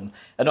lawn.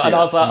 And I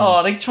was like,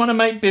 are they trying to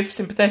make Biff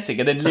sympathetic?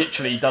 And then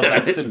literally he does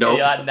that simply.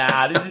 You're like,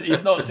 nah,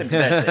 he's not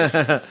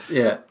sympathetic.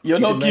 You're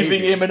not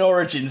giving him an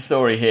origin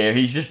story here.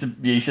 He's just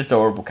a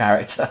horrible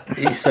character.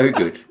 He's so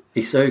good.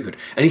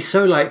 And he's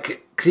so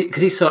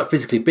because he's so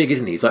physically big,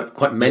 isn't he? He's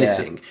quite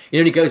menacing.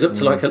 And he goes up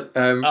to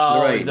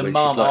Lorraine. The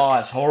mum,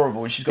 it's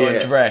horrible. She's got a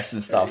dress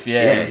and stuff. He's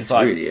just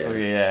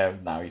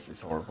he's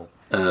just horrible.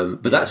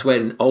 But that's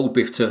when old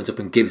Biff turns up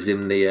and gives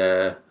him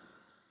the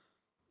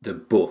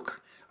book.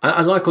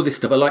 I like all this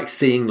stuff. I like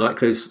seeing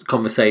those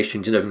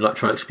conversations, trying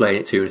to explain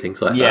it to you and things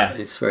like that.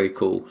 It's very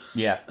cool.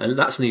 Yeah. And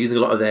that's when they're using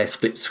a lot of their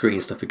split screen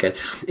stuff again.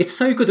 It's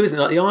so good, though, isn't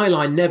it? The eye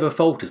line never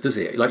falters, does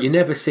it? You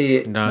never see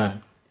it. No.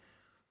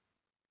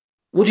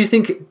 What do you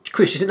think,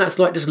 Chris? Do you think that's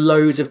just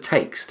loads of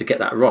takes to get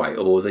that right,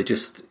 or they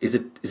just is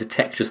a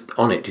tech just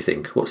on it? Do you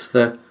think? Is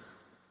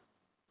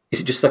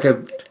it just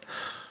a?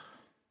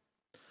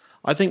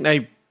 I think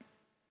they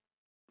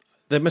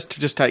must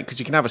have just taken because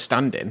you can have a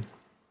stand-in.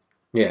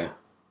 Yeah.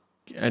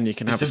 And you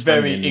can have just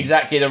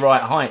exactly the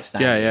right height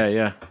stand.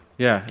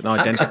 Yeah. An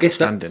identical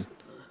stand-in.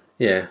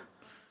 Yeah.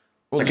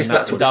 I guess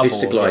that's what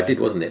Mr. Glide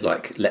did, wasn't it?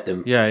 Let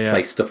them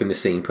place stuff in the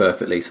scene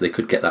perfectly so they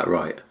could get that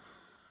right.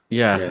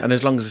 Yeah, and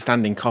as long as the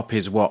standing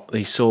copies what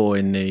they saw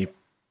in the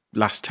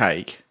last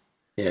take.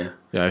 Yeah.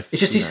 It's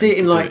just you see it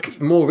in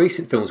more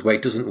recent films where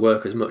it doesn't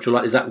work as much, or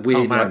there's that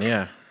weird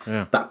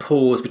that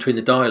pause between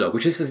the dialogue,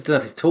 which isn't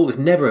at all. There's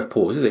never a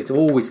pause, is it? It's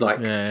always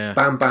bam,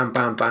 bam,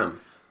 bam,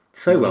 bam.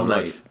 So well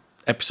made.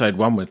 Episode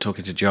 1, we're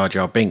talking to Jar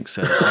Jar Binks.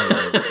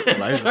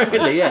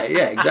 Totally,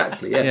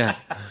 exactly, yeah.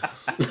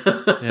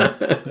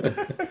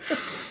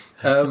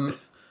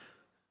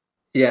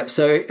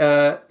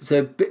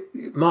 So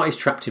Marty's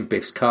trapped in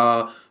Biff's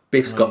car.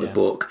 Biff's got the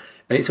book,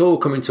 and it's all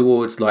coming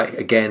towards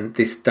again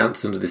this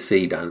Dance Under the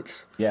Sea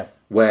dance. Yeah,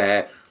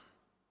 where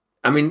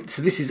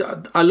so this is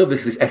I love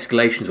this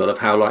escalation as well of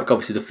how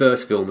obviously the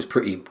first film was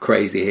pretty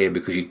crazy here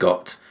because you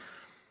got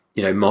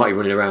Marty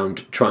running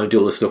around trying to do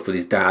all the stuff with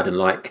his dad and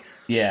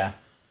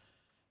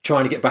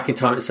trying to get back in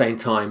time at the same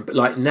time.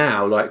 But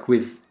now,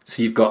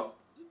 you've got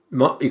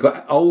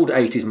old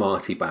 80s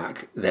Marty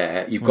back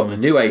there. You've got the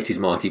new 80s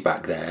Marty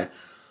back there.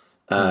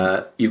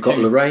 You've got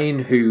Lorraine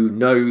who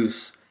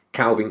knows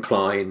Calvin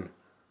Klein,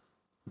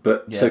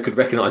 but so could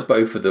recognise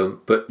both of them,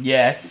 but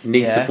needs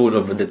to fall in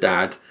love with the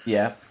dad.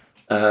 Yeah.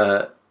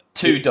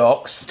 Two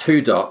docs.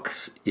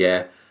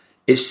 Yeah.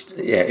 It's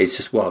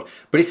just wild,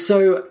 but it's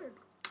so.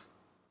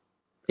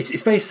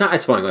 It's very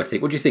satisfying, I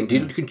think. What do you think? Do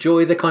you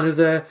enjoy the kind of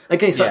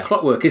again? It's like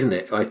clockwork, isn't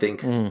it? I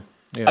think. Yeah.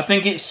 I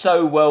think it's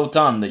so well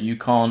done that you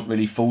can't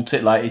really fault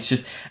it. It's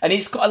just, and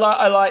it's got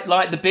I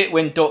like the bit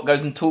when Doc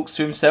goes and talks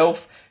to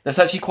himself. That's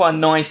actually quite a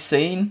nice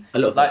scene. I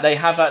love that. They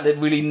have that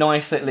really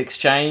nice little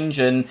exchange.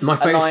 And my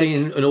favourite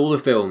scene in all the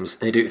films,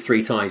 and they do it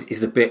 3 times, is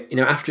the bit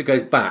after it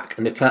goes back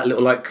and they play that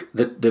little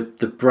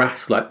the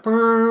brass and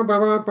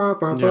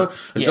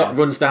Doc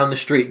runs down the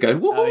street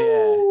going woo.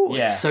 Oh,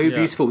 yeah. It's so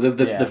beautiful.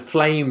 The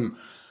flame.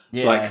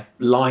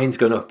 Lines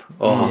going up.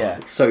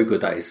 It's so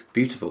good. That is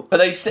beautiful.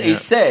 But he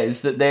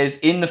says that there's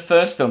in the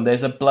first film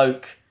there's a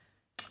bloke.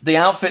 The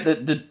outfit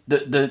that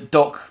the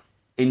Doc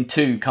in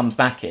 2 comes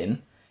back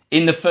in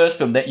the first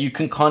film that you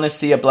can kind of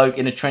see a bloke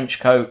in a trench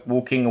coat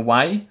walking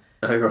away.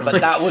 Oh, right. But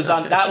that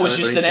was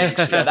just an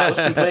extra. That was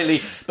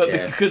completely. But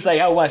because they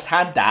almost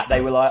had that, they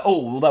were like,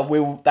 "Oh,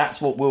 well, that's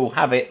what we'll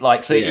have it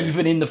like." So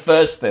even in the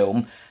first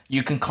film,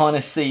 you can kind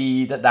of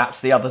see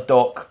that's the other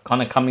Doc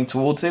kind of coming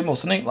towards him or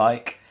something.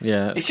 Like,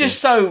 it's just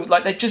so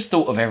like they just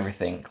thought of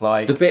everything.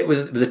 Like the bit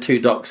with the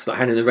two Docs like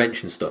handing the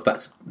wrench and stuff.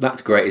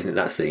 That's great, isn't it?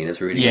 That scene. It's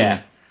really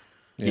good.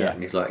 Yeah,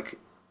 and he's like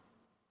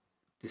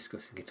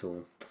discussing it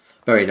all.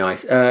 Very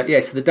nice. So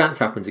the dance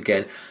happens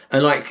again,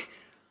 and like.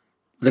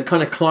 The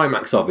kind of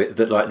climax of it,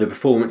 that like the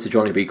performance of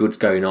Johnny B. Good's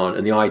going on,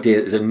 and the idea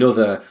that there's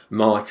another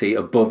Marty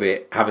above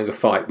it having a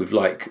fight with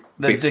like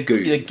Biff's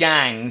goons. The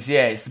gangs,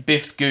 it's the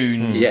Biff's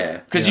goons.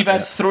 Because you've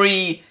had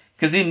three.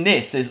 Because in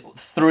this, there's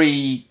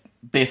 3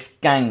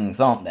 Biff gangs,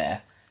 aren't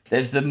there?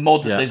 There's the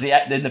modern, there's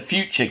the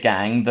future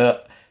gang,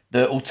 the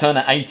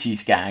alternate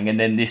 80s gang, and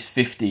then this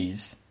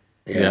 50s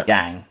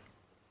gang.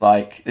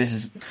 Like this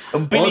is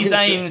Billy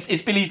Zane's.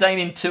 Is Billy Zane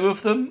in 2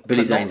 of them?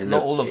 Billy Zane's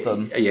not all of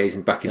them. Yeah, he's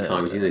in Back in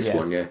Time. He's in this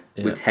one.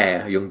 With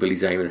hair, young Billy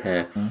Zane with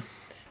hair.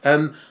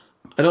 And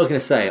I was going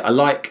to say, I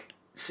like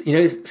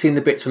seeing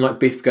the bits when like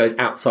Biff goes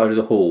outside of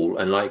the hall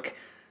and like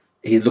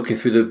he's looking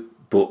through the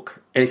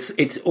book, and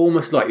it's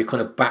almost like you're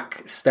kind of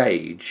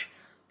backstage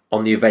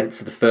on the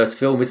events of the first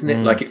film, isn't it?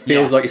 Like it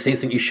feels like you're seeing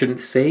something you shouldn't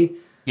see.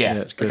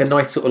 It's like a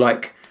nice sort of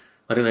like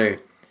I don't know,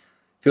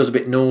 feels a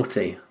bit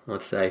naughty,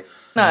 I'd say.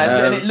 No,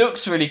 and it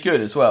looks really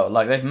good as well.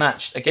 Like they've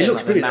matched again. It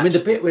looks brilliant. I mean, the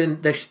bit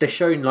when they're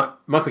showing like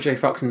Michael J.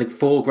 Fox in the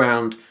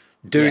foreground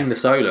doing the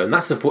solo, and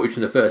that's the footage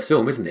from the first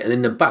film, isn't it? And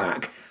in the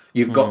back,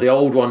 you've got the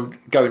old one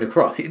going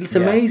across. It's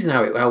amazing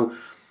how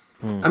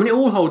I mean, it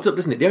all holds up,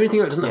 doesn't it? The only thing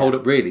that doesn't hold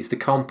up really is the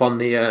comp on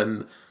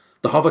the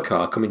hover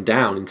car coming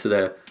down into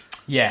the.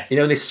 Yes.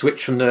 And they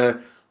switch from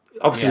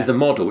obviously the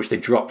model, which they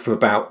drop from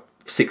about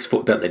 6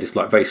 foot, don't they? Just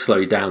like very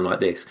slowly down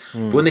like this.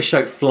 But when they show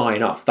it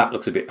flying off, that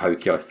looks a bit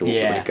hokey, I thought,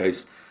 when it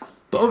goes.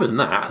 But other than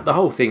that, the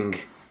whole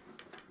thing,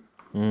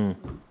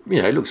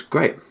 it looks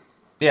great.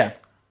 Yeah.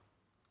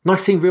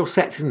 Nice seeing real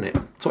sets, isn't it?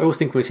 That's what I always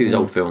think when we see these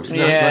old films. Isn't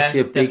it? Nice to see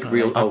a big,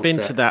 real old set. I've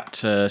been to that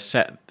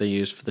set they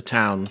used for the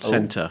town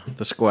centre,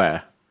 the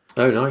square.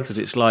 Oh, nice. Because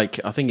it's like,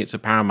 I think it's a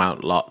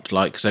Paramount lot,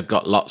 like, because they've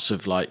got lots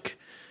of, like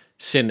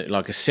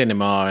a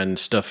cinema and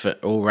stuff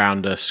all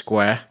around a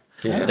square.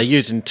 Yeah. They're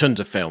using tons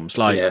of films.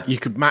 Like, you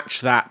could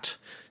match that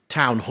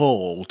town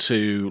hall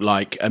to,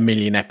 like, 1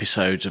 million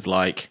episodes of,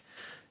 like,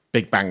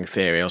 Big Bang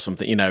Theory or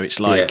something. It's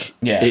like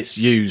it's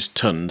used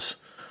tons,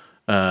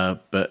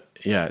 but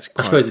it's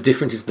quite... I suppose the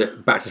difference is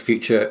that Back to the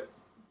Future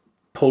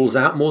pulls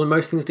out more than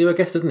most things do, I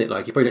guess, doesn't it?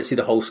 Like you probably don't see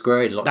the whole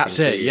square in a lot of things.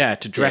 That's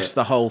it, to dress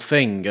the whole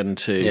thing and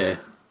to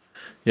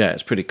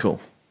it's pretty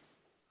cool.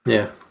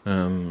 I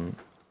mean,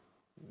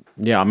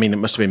 it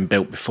must have been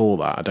built before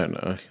that. I don't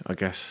know. I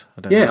guess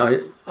I don't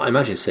know. I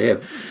imagine so. Yeah.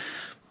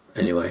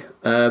 Anyway.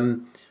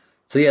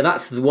 So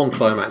that's the one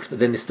climax, but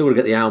then they still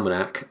get the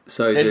almanac.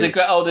 So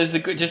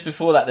just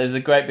before that, there's a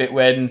great bit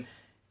when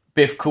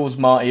Biff calls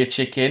Marty a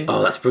chicken.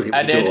 Oh, that's brilliant!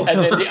 And then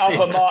the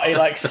other Marty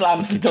like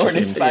slams the door in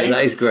his face. Yeah,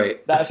 that is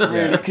great. That's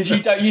really because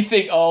you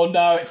think, oh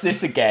no, it's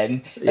this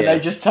again, and they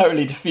just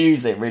totally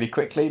diffuse it really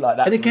quickly like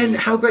that. And again, really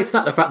how great is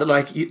that? The fact that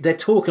like they're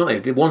talking,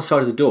 aren't they? One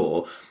side of the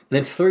door, and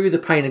then through the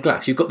pane of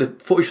glass, you've got the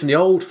footage from the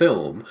old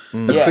film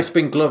of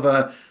Crispin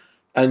Glover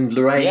and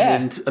Lorraine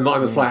and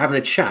Marty McFly having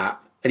a chat.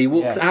 And he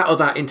walks out of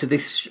that into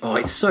this. Oh,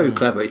 it's so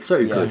clever! It's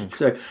so good! It's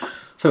so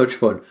much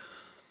fun.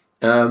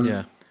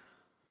 But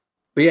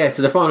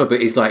so the final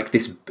bit is like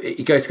this.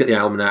 He goes to get the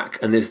almanac,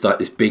 and there's like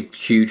this big,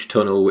 huge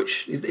tunnel,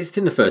 which it's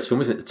in the first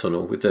film, isn't it? The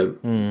tunnel with the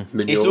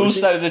manure. It's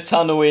also the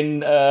tunnel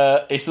in.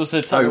 It's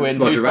also the tunnel in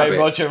Roger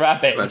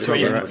Rabbit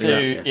between the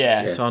two.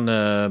 Yeah. It's on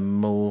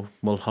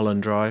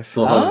Mulholland Drive.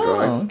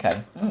 Mulholland Drive.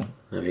 Okay. Oh.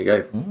 There you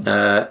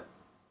go.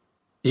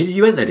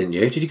 You went there, didn't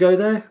you? Did you go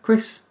there,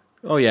 Chris?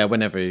 Oh yeah,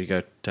 whenever you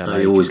go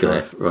down you always go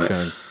there,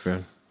 right?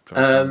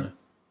 Go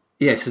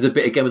so the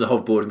bit again with the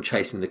hoverboard and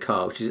chasing the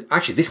car, which is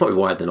actually this might be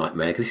why I had the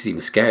nightmare because this is even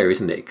scarier,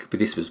 isn't it? But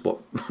this was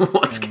what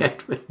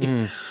scared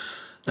me.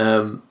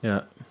 But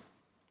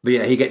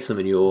he gets the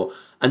manure,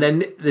 and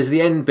then there's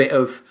the end bit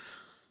of.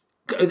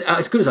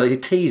 It's good as well. They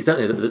tease, don't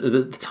they?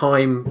 The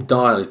time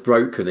dial is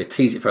broken. They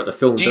tease it throughout the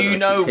film. Do you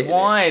know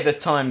why the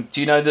time?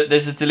 Do you know that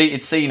there's a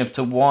deleted scene of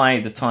why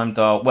the time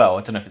dial? Well,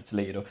 I don't know if it's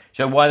deleted or. Do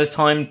you know why the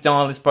time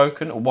dial is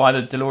broken or why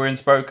the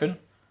DeLorean's broken?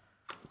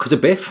 Because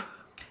of Biff?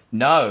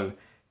 No.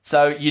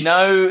 So you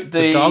know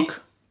the dog,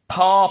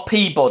 Pa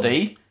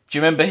Peabody. Do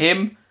you remember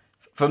him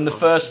from the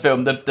first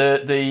film?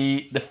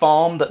 The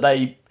farm that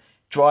they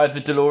drive the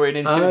DeLorean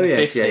into in the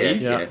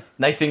 50s. Yeah. And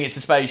they think it's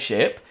a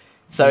spaceship.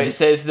 So it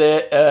says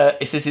that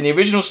it says in the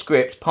original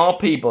script, Pa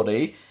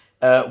Peabody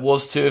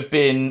was to have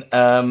been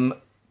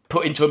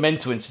put into a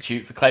mental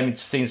institute for claiming to have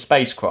seen a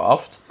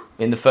spacecraft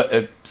in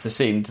the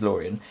scene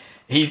DeLorean.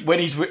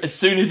 As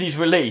soon as he's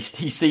released,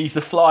 he sees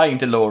the flying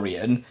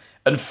DeLorean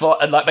and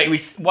like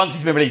once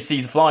he's been released,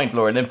 sees the flying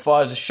DeLorean, then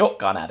fires a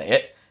shotgun at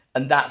it,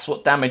 and that's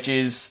what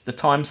damages the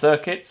time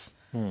circuits,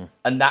 and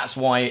that's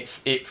why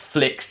it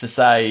flicks to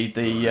say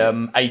the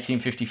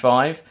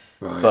 1855.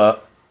 Right.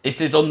 But It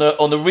says on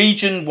the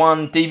Region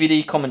 1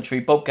 DVD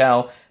commentary, Bob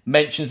Gale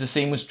mentions the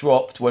scene was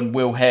dropped when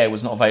Will Hare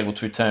was not available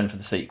to return for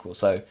the sequel,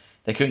 so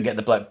they couldn't get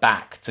the bloke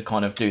back to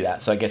kind of do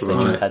that. So I guess they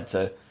just had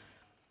to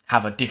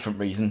have a different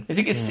reason. Is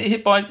it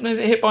hit by lightning?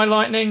 Hit by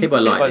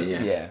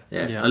lightning, yeah.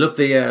 I love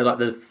the like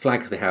the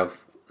flags they have,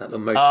 that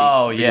little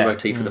motif,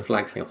 motif of the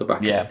flags hanging off the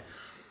back. Yeah.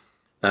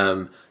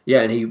 And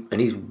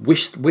he's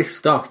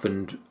whisked off,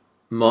 and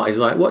Marty's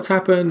like, "What's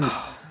happened?"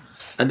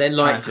 And then,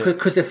 like,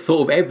 because they've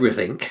thought of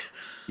everything,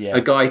 a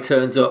guy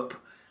turns up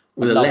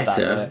with a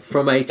letter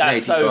from 1885.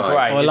 That's so great.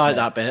 I like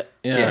that bit.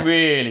 Yeah,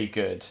 really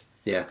good.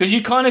 Yeah, because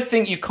you kind of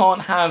think you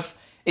can't have.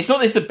 It's not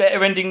that it's a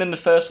better ending than the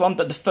first one,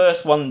 but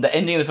the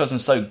ending of the first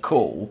one's so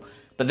cool.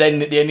 But then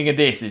the ending of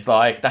this is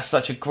like, that's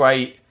such a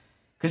great.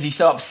 Because he's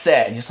so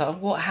upset, and you're just like,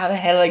 "What? How the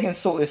hell are they going to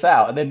sort this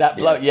out?" And then that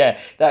bloke,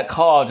 that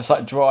car just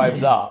like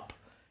drives up,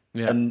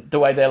 and the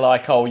way they're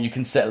like, "Oh, you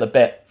can settle a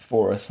bet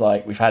for us.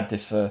 Like we've had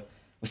this for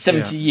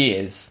 70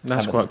 years."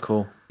 That's quite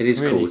cool. It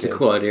is really cool. It's a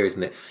cool idea,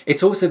 isn't it?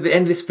 It's also the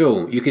end of this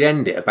film. You could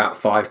end it about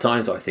 5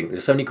 times. I think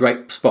there's so many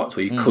great spots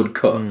where you could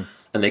cut,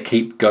 and they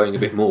keep going a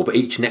bit more. But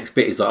each next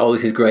bit is like, "Oh,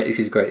 this is great. This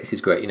is great. This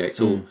is great." You know, it's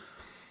all.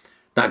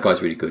 That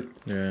guy's really good.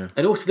 Yeah,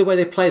 and also the way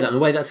they play that, and the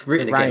way that's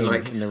written again,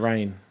 like in the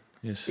rain.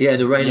 Yes. Yeah, and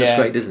the rain looks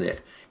great, doesn't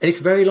it? And it's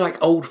very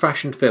like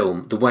old-fashioned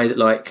film. The way that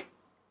like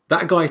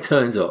that guy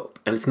turns up,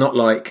 and it's not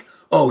like,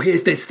 "Oh,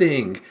 here's this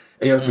thing,"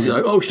 and he opens it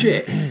like, "Oh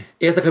shit!"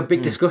 He has like a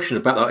big discussion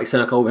about that. Like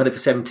saying like, "Oh, we had it for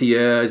 70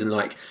 years," and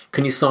like,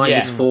 "Can you sign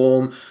this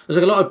form?" There's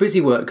like a lot of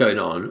busy work going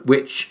on,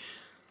 which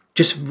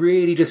just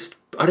really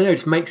I don't know,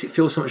 just makes it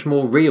feel so much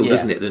more real,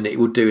 doesn't it, than it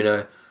would do in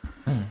a.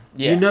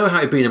 You know how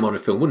it'd be in a modern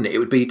film, wouldn't it? It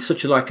would be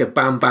such a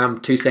bam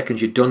bam 2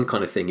 seconds you're done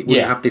kind of thing. It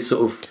wouldn't have this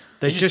sort of.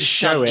 They just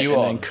show it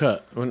and then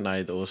cut, wouldn't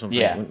they, or something?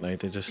 Wouldn't they?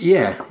 They just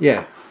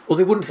Or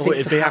they wouldn't think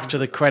it'd be after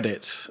the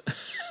credits,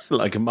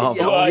 like a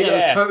Marvel.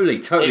 Totally,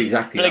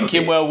 exactly.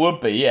 Blinking well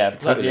would be,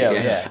 totally.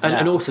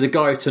 And also the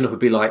guy who turned up would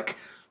be like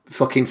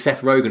fucking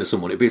Seth Rogen or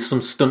someone. It'd be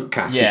some stunt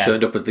cast who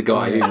turned up as the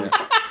guy who was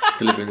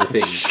delivering the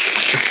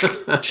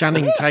thing.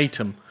 Channing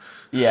Tatum.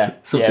 Yeah,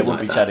 something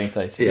like that. Channing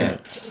Tatum. Yeah.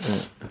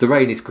 The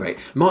rain is great.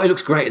 Marty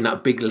looks great in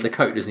that big leather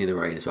coat, doesn't he? In the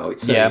rain as well.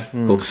 It's so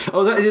cool.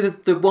 Oh,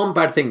 the one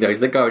bad thing though is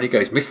they go and he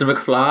goes, "Mr.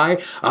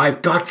 McFly,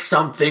 I've got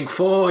something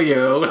for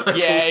you."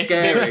 It's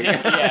scary.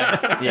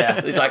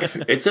 It's like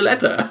it's a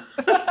letter.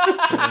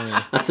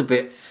 That's a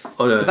bit.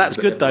 But that's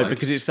good though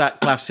because it's that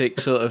classic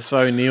sort of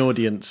throwing the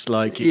audience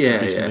like it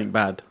could be something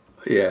bad.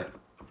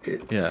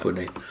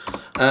 Funny.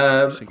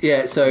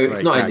 So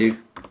it's not ending.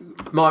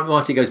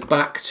 Marty goes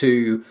back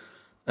to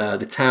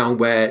the town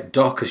where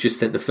Doc has just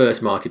sent the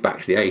first Marty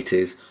back to the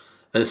 80s,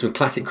 and there's some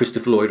classic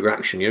Christopher Lloyd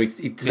reaction. You know,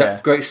 he does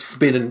that great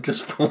spin and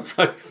just falls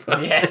over.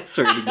 Yeah, it's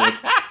really good.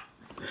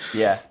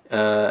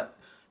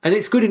 And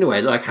it's good in a way,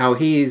 like how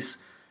he's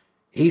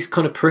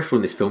kind of peripheral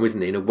in this film,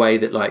 isn't he? In a way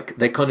that like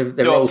they're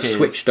all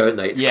switched, don't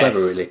they? It's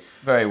clever, really.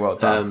 Very well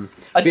done.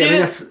 I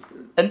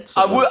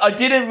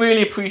didn't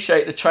really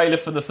appreciate the trailer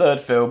for the third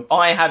film.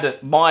 I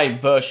had my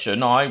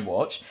version I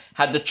watched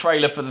had the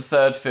trailer for the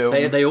third film.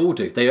 They all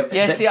do.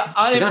 That's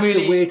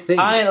the weird thing.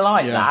 I didn't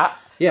like that.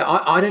 Yeah,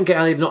 I don't get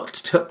how they've not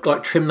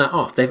trimmed that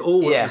off. They've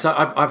all. Yeah. So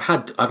I've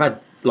had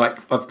like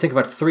I think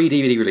I've had 3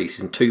 DVD releases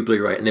and 2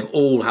 Blu-ray, and they've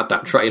all had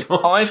that trailer.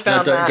 I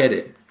found I don't get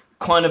it.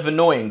 Kind of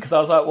annoying because I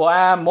was like,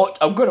 well,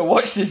 I'm going to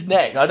watch this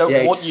next. I don't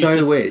want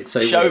you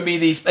to show me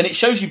these, and it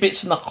shows you bits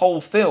from the whole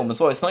film as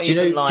well. It's not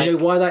even like. Do you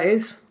know why that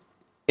is?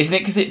 Isn't it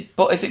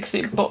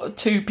because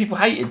 2 people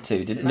hated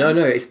 2, didn't they? No.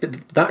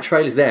 That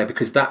trailer's there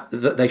because that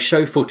they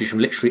show footage from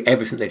literally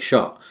everything they'd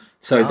shot.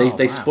 So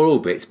they spoil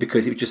bits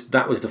because it was just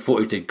that was the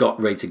footage they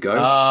got ready to go.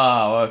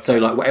 Oh, okay. So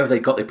like whatever they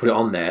got, they put it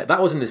on there.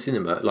 That was in the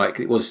cinema. Like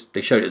it was,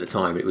 they showed it at the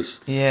time. It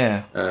was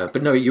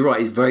but no, you're right.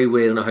 It's very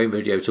weird on a home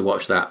video to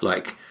watch that.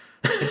 Like.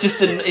 It's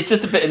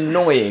just a bit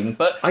annoying,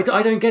 but I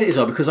don't get it as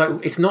well because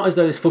it's not as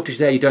though there's footage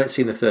there you don't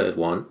see in the third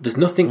one. There's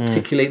nothing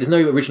particularly. There's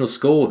no original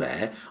score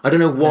there. I don't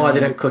know why they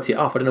don't cut it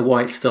off. I don't know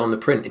why it's still on the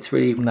print. It's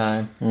really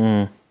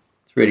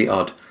It's really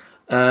odd.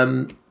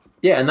 And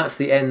that's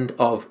the end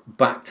of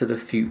Back to the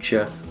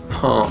Future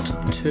Part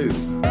 2.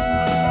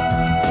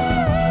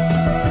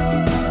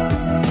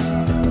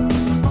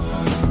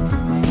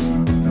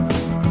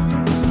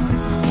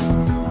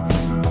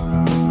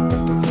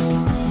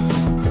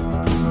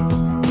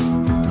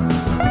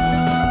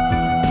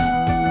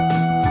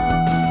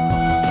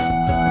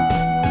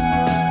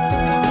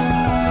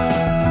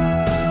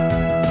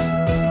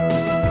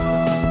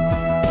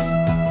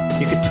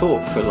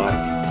 Talk for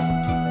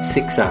like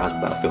 6 hours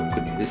about a film,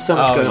 couldn't you? There's so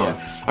much going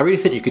on. I really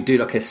think you could do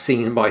like a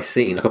scene by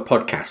scene, like a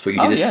podcast where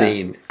you did a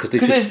scene because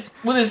there's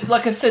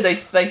like I said, they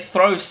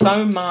throw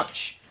so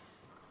much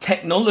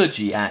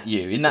technology at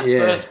you in that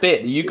first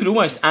bit that you could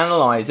almost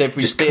analyse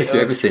every bit of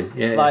everything,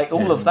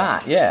 all of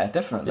that. Yeah,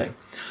 definitely. Yeah.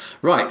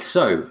 Right,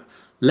 so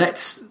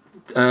let's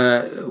Back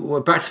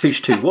to the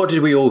Future 2. What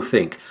did we all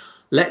think?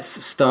 Let's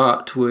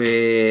start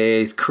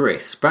with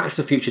Chris. Back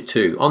to the Future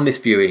 2 on this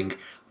viewing.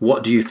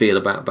 What do you feel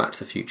about Back to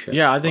the Future?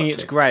 Yeah, I think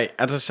it's great.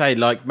 As I say,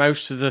 like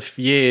most of the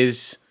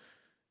years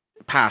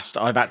past,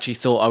 I've actually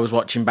thought I was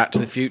watching Back to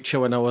the Future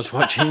when I was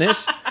watching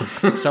this.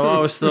 So I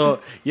always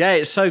thought, yeah,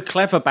 it's so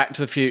clever, Back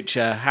to the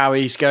Future, how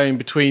he's going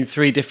between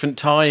 3 different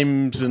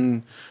times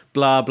and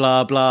blah,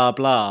 blah, blah,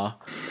 blah.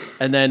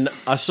 And then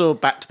I saw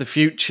Back to the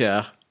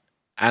Future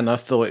and I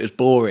thought it was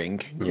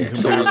boring in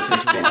comparison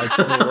to what I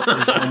thought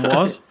this one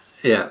was.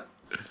 Yeah.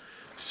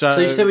 So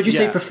would you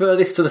say you prefer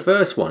this to the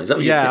first one? Is that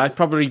what you think? I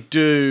probably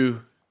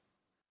do.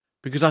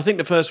 Because I think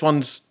the first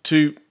one's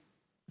too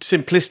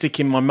simplistic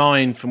in my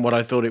mind from what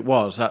I thought it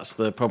was. That's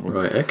the problem.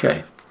 Right,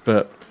 okay.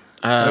 But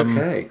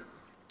okay.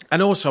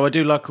 And also I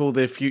do like all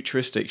the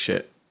futuristic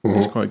shit.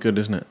 It's quite good,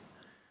 isn't it?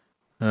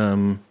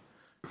 I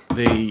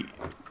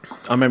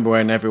remember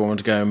when everyone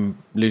was going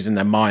losing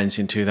their minds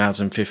in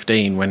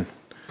 2015 when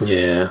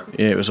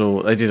it was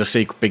all they did a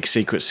big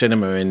secret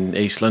cinema in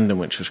East London,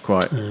 which was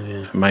quite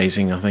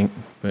amazing, I think.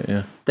 But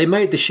yeah, they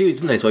made the shoes,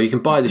 didn't they? So you can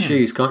buy the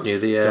shoes, can't you?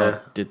 God,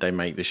 did they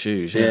make the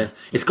shoes? Yeah,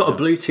 it's got a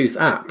Bluetooth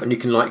app, and you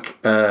can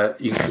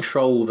you can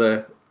control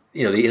the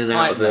the in and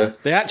out of the.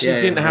 They actually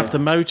didn't have the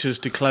motors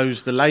to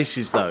close the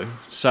laces though,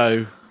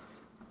 so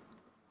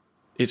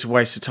it's a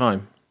waste of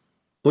time.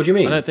 What do you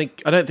mean? I don't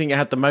think it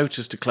had the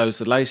motors to close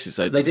the laces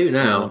though. They do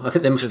now. I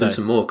think they must have done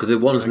some more because the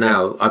ones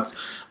now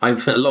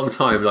I've spent a long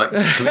time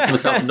convincing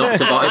myself not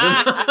to buy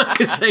them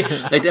because they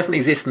definitely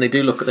exist and they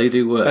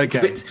do work.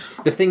 Okay.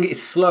 The thing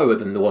is slower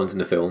than the ones in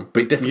the film,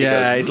 but it definitely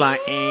goes. It's like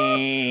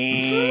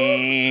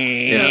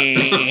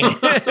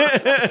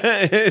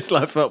it's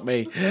like fuck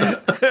me.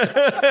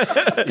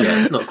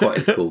 It's not quite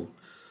as cool.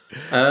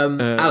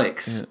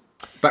 Alex,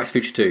 Back to the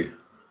Future 2.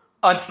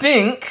 I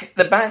think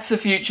that Back to the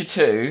Future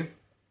 2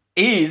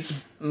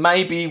 is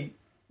maybe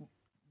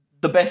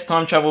the best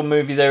time travel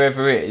movie there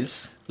ever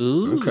is.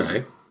 Ooh.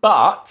 Okay.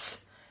 But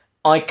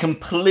I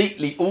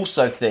completely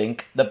also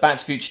think that Back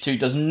to the Future 2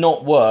 does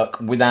not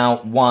work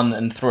without 1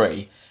 and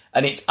 3.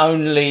 And it's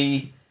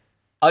only...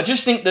 I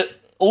just think that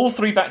all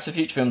 3 Back to the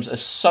Future films are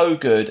so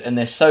good and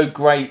they're so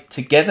great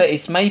together.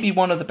 It's maybe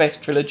one of the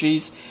best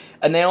trilogies.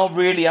 And they are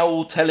really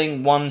all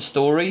telling one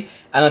story.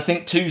 And I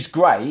think 2's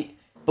great.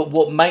 But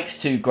what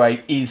makes 2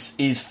 great is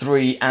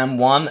 3 and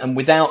 1, and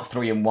without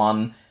 3 and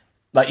 1,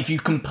 like if you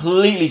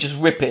completely just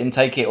rip it and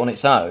take it on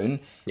its own,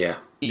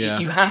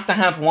 you have to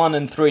have 1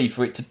 and 3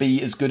 for it to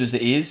be as good as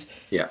it is.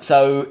 Yeah.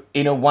 So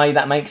in a way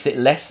that makes it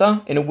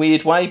lesser in a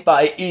weird way,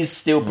 but it is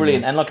still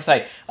brilliant. And like I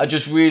say, I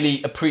just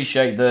really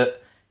appreciate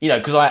that,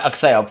 because I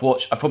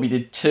probably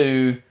did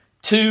 2,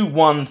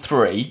 1,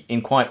 3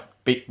 in quite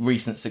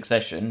recent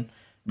succession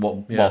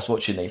whilst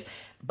watching these.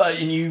 But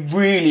you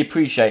really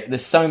appreciate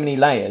there's so many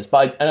layers.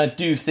 But I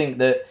do think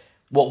that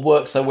what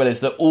works so well is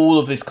that all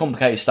of this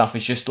complicated stuff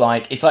is just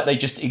it's like they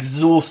just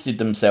exhausted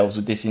themselves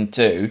with this in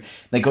 2.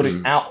 They got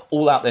it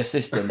all out their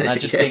system. And I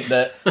just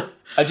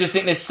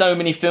think there's so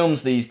many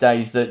films these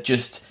days that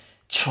just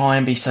try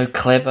and be so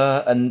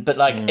clever. But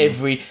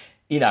every,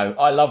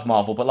 I love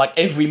Marvel, but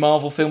every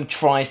Marvel film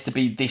tries to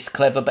be this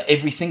clever, but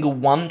every single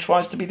one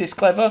tries to be this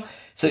clever.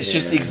 So it's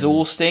just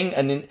exhausting.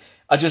 And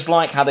I just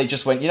like how they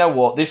just went, you know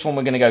what, this one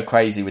we're going to go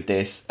crazy with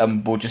this,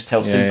 and we'll just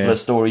tell simpler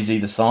stories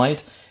either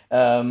side.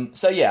 I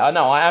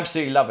know, I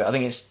absolutely love it. I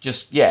think it's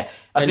just,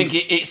 I think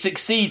it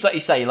succeeds, like you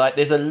say,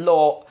 there's a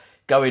lot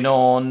going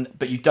on,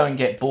 but you don't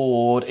get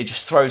bored. It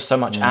just throws so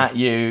much at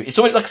you. It's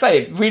always, like I say,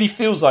 it really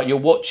feels like you're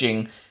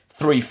watching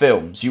 3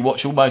 films. You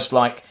watch almost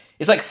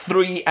it's like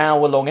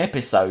 3-hour-long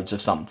episodes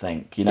of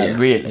something,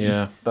 really.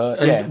 Yeah. But,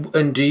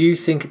 And do you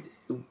think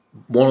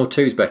 1 or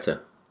 2 is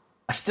better?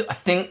 I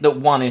think that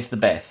 1 is the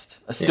best.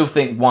 I still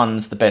think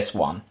 1's the best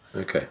one.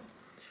 Okay.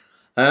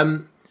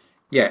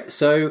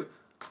 So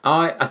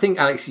I think,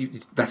 Alex,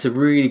 that's a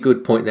really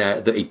good point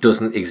there, that it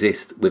doesn't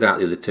exist without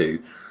the other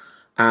 2.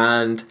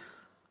 And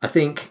I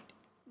think,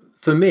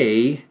 for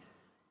me,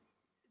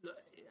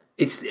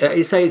 it's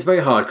very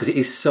hard because it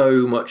is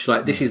so much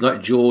this is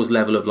like Jaws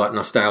level of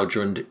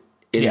nostalgia and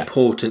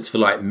importance for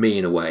me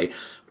in a way.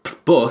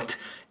 But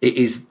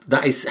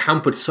that is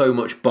hampered so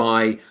much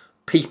by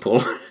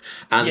people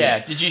and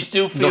did you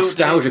still feel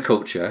nostalgia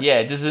culture?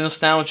 Does the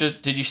nostalgia,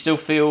 did you still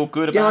feel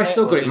good about it? I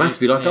still got it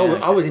massively.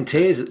 I was in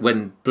tears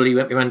when Bloody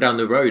ran down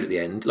the road at the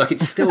end.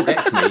 It still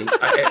gets me.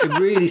 It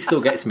really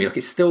still gets me.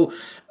 It's still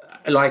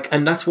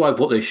and that's why I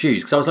bought those shoes,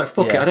 because I was like,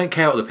 fuck it, I don't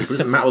care what other people, it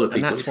doesn't matter what other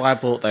people. And that's why I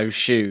bought those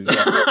shoes.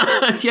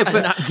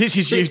 This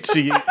is you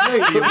to your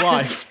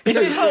wife. Is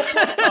this whole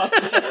podcast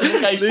a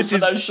justification for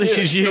those shoes? This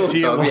is you to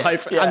your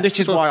wife, and this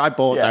is why I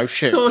bought those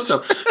shoes. Sort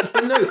of.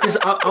 No, because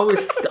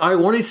I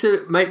wanted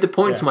to make the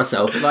point to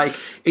myself,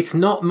 it's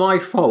not my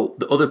fault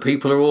that other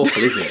people are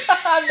awful, is it?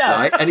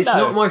 Right? And it's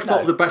not my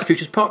fault that Back to the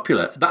Future is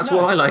popular. That's why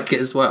I like it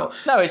as well.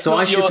 No, it's so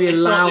not I should be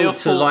allowed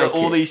to like it.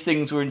 All these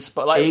things were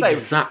inspired.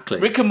 Exactly.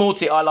 Rick and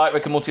Morty, I like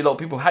Rick and Morty. A lot of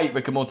people hate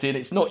Rick and Morty, and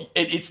it's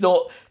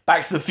not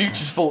Back to the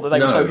Future's fault that they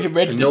were so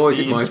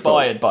horrendously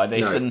inspired by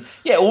this, and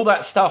all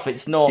that stuff.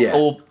 It's not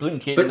all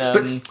blinking.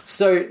 But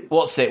so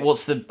what's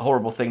the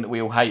horrible thing that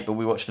we all hate? But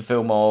we watched the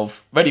film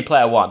of Ready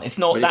Player One. It's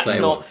not.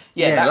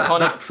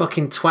 That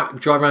fucking twat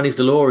driving around his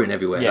DeLorean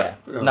everywhere.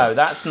 No,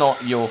 that's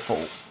not your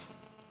fault.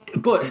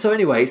 But so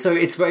anyway,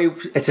 it's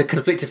a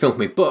conflicted film for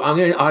me. But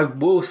I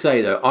will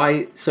say though,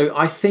 I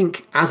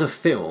think as a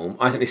film,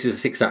 I think this is a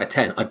 6 out of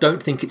 10. I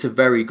don't think it's a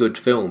very good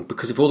film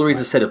because of all the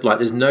reasons I said of like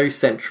there's no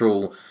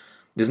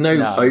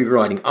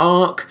overriding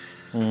arc.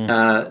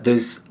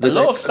 There's a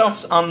lot of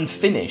stuff's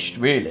unfinished,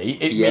 really.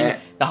 I mean,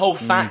 the whole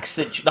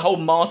the whole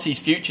Marty's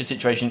future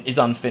situation is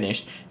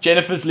unfinished.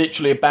 Jennifer's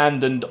literally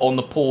abandoned on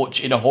the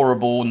porch in a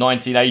horrible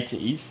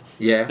 1980s.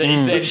 Yeah, that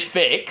is then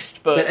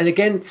fixed. But and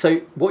again, so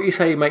what you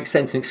say makes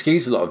sense and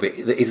excuses a lot of it.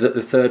 Is that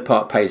the third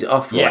part pays it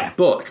off, right? Yeah.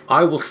 But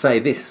I will say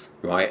this,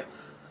 right?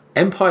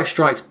 Empire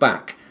Strikes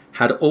Back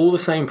had all the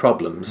same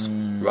problems,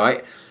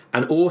 right?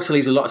 And also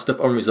leaves a lot of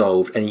stuff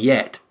unresolved, and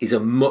yet is a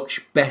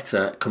much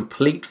better,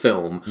 complete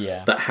film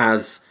that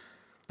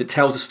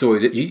tells a story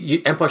that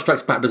Empire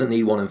Strikes Back doesn't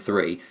need 1 and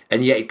 3,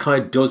 and yet it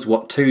kind of does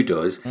what 2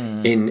 does.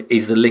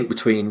 Is the link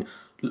between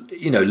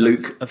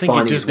Luke. I think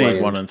it does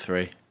need 1 and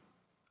 3.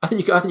 I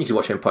think you could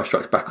watch Empire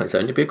Strikes Back on its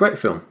own. It'd be a great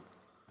film.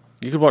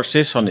 You could watch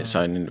this on its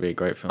own and it'd be a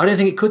great film. I don't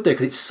think it could though,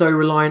 because it's so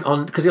reliant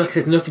on. Because like I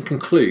said, nothing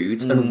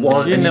concludes, and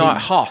one. You're like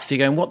Hoth. You're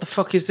going, what the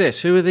fuck is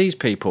this? Who are these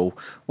people?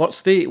 What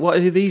are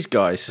these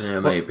guys? Yeah,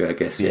 maybe I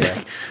guess.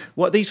 Yeah.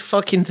 What are these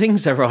fucking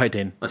things they're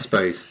riding? I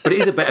suppose, but it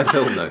is a better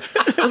film though.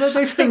 Although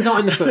those things aren't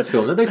in the first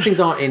film. Those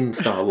things aren't in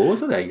Star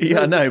Wars, are they?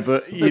 Yeah, I know,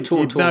 but you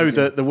know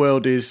that the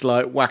world is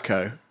like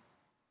wacko.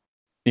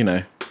 You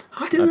know.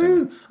 I don't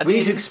know. We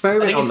need to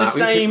experiment on that.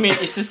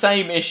 It's the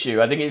same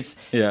issue. I think it's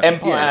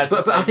Empire. Yeah,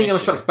 but I think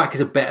Empire Strikes Back is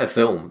a better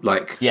film.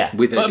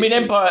 With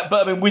Empire.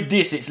 But I mean, with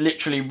this, it's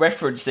literally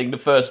referencing the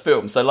first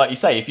film. So, like you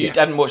say, if you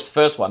hadn't watched the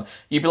first one,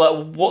 you'd be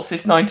like, "What's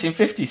this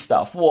 1950s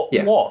stuff? What?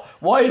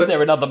 Why is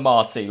there another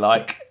Marty?"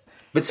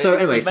 But so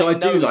anyway, so I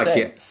do like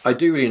it. I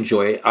do really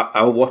enjoy it.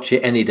 I'll watch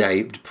it any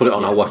day. Put it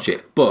on, I'll watch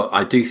it. But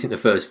I do think the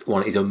first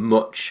one is a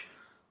much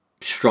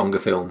stronger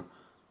film.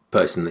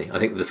 Personally, I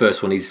think the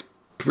first one is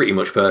pretty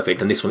much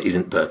perfect, and this one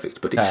isn't perfect,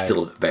 but it's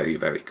still very,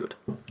 very good.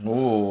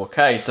 Oh,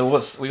 okay. So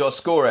we got to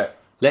score it.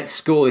 Let's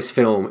score this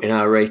film in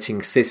our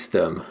rating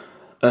system.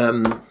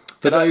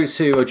 For those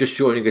who are just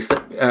joining us,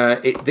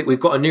 we've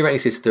got a new rating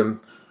system.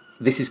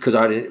 This is because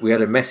we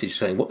had a message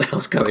saying, "What the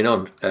hell's going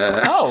on?"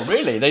 Oh,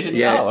 really? They didn't.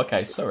 Yeah. Oh,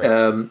 okay. Sorry.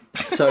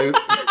 So,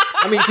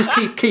 I mean, just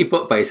keep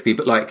up basically,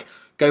 but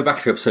go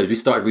back to episodes. We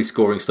started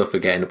rescoring stuff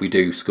again. We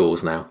do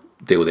scores now.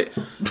 Deal with it.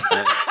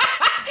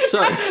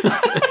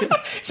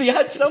 So you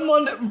had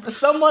someone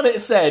that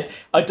said,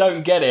 "I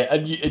don't get it,"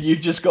 and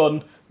you've just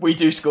gone, "We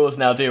do scores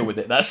now. Deal with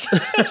it." That's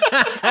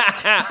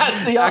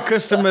our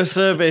customer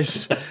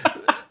service.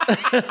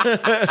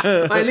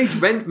 I at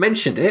least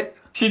mentioned it.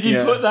 Should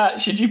you put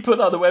that? Should you put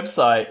that on the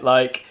website?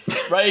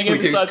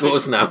 Rating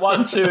scores now.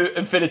 1 to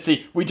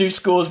infinity. We do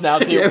scores now.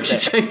 Deal with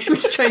it. We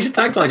should change the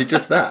tagline to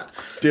just that.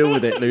 Deal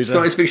with it, loser.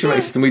 Science fiction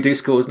rating system. We do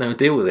scores now.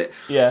 Deal with it.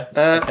 Yeah.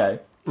 Okay.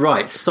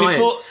 Right,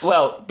 science.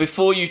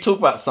 Before you talk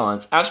about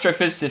science,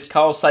 astrophysicist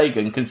Carl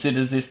Sagan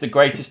considers this the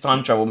greatest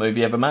time travel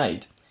movie ever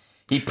made.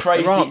 He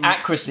praised the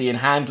accuracy in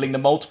handling the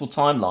multiple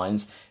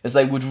timelines as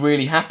they would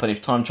really happen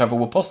if time travel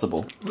were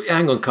possible.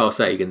 Hang on, Carl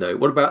Sagan, though.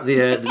 What about the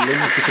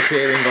limbs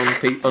disappearing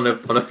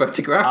on a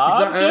photograph?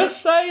 I'm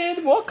just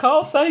saying what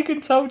Carl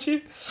Sagan told you.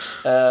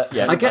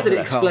 I get that it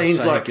explains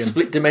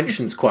split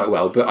dimensions quite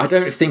well, but I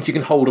don't think you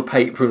can hold a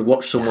paper and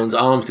watch someone's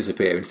arms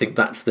disappear and think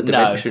that's the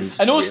dimensions.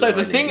 No. And also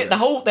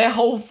their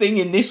whole thing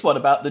in this one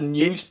about the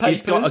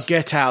newspapers. He's got to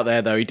get out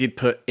there though. He did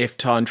put if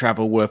time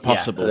travel were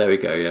possible. Yeah. There we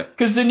go. Yeah,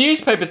 because the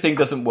newspaper thing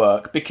doesn't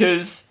work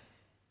because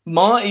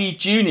Marty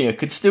Jr.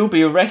 could still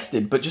be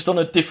arrested, but just on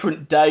a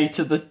different day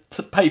to the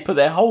paper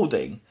they're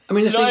holding. I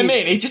mean, do you know what I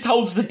mean? He just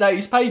holds the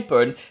day's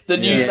paper, and the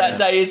news that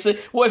day is,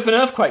 what if an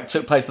earthquake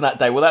took place on that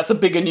day? Well, that's a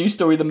bigger news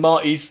story than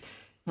Marty's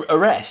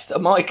arrest.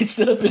 Marty could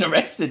still have been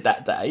arrested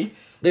that day.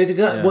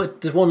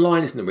 There's one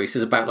line, isn't there, where he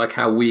says about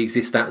how we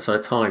exist outside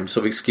of time,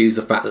 sort of excuse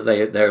the fact that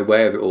they're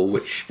aware of it all,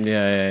 which...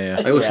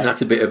 Yeah. I always think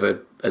that's a bit of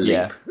a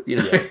leap,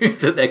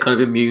 that they're kind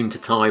of immune to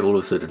time all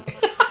of a sudden.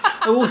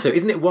 Also,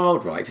 isn't it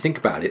wild, right, if you think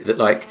about it,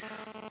 that,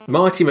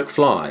 Marty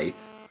McFly,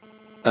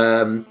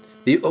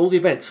 all the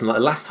events from, the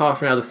last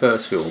half an hour of the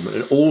first film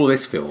and all of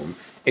this film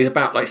is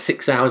about,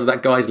 6 hours of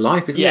that guy's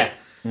life, isn't it?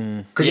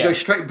 Because he goes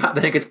straight back,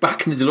 then he gets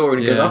back in the DeLorean and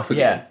he goes off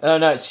again. Yeah. Oh,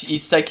 no,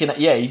 he's taking...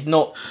 Yeah, he's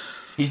not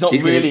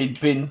really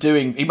been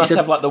doing... He must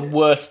have, the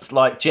worst,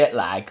 jet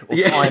lag or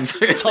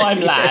time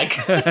lag.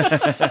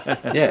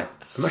 Yeah.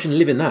 Imagine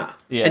living that.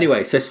 Yeah.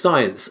 Anyway, so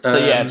science.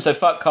 So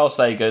fuck Carl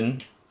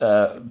Sagan.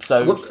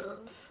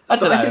 I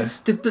don't know.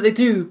 They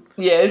do...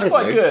 Yeah, it's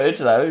quite good,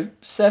 though.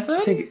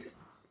 7?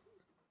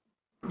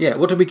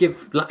 What did we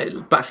give Back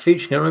to the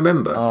Future? Can I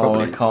remember? Oh,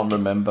 probably. I can't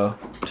remember.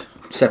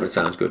 7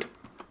 sounds good.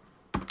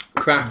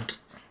 Craft.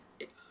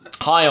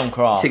 High on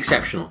Craft. It's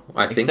exceptional,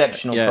 I think.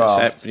 Exceptional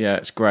Craft.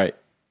 It's great.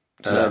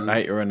 It's an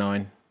 8 or a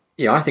 9.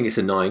 Yeah, I think it's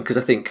a 9, because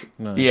I think...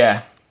 No.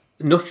 Yeah.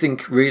 Nothing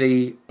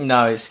really...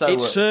 No, it's so...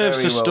 It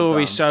serves the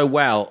story so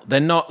well.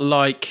 They're not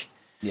like...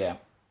 Yeah.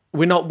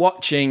 We're not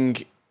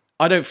watching...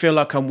 I don't feel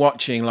like I'm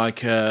watching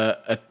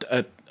a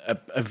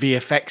a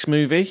VFX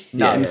movie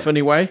in a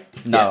funny way.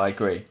 No, I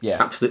agree.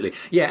 Yeah, absolutely.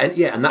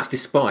 And that's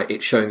despite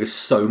it showing us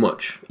so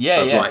much.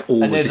 Like,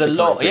 all and there's a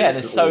lot.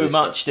 There's so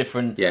much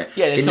different.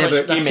 There's so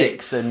much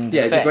gimmicks and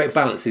it's a great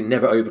balance. It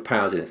never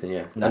overpowers anything.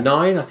 A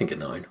 9, I think a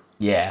 9.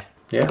 Yeah.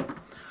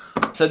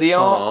 So the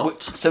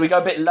art. So we go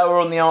a bit lower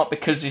on the art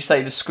because you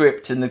say the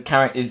script and the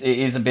character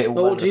is a bit.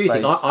 Well, what do you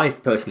think? I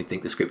personally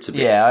think the script's a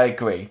bit. Yeah, I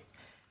agree.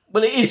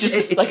 Well, it is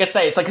just like I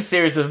say, it's like a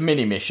series of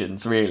mini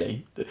missions,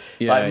 really.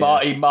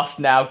 Marty must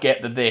now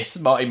get the this.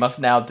 Marty must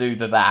now do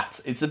the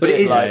that. It's a bit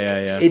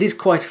it is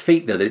quite a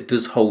feat though that it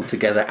does hold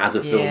together as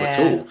a film at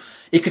all.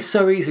 It could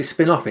so easily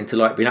spin off into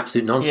like being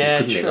absolute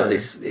nonsense, couldn't it? Like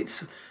this,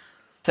 it's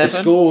 7? The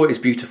score is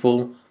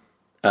beautiful.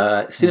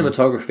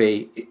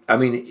 Cinematography. I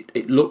mean,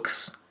 it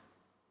looks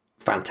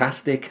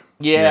fantastic.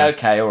 Yeah.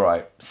 Okay. All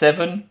right.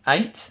 7,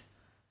 8.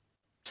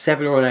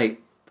 7 or an 8.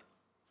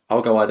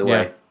 I'll go either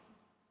way.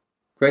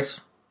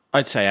 Chris.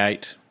 I'd say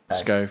 8.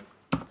 Let's go.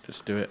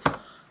 Just do it.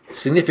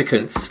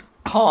 Significance.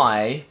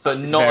 High, but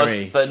not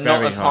as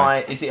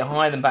high. Is it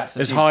higher than Back to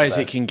the Future? As high as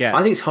it can get.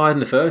 I think it's higher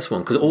than the first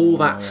one because all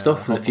that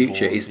stuff from the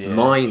future is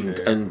mined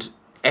and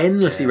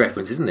endlessly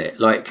referenced, isn't it?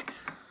 Like,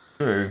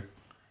 true.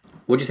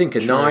 What do you think?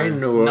 A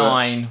 9 or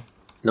 9?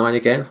 9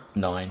 again.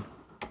 9.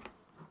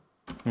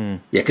 Yeah,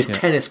 because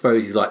 10, I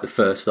suppose, is like the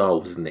first Star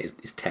Wars, isn't it?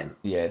 It's 10.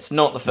 Yeah, it's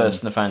not the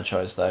first in the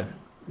franchise, though.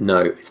 No,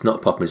 it's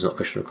not Popper. It's not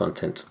questionable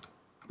content.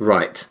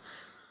 Right.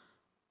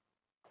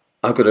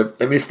 I've got to...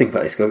 Let me just think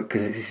about this,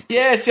 because...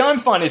 Yeah, see, I'm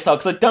finding this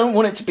hard, because I don't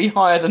want it to be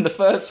higher than the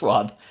first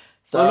one.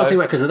 So... I'm not thinking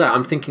about it because of that.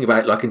 I'm thinking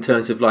about like in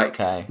terms of like...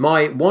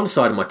 My one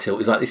side of my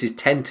tilt is like, this is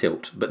 10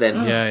 tilt, but then...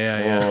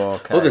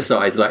 Other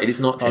side is like, it is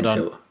not 10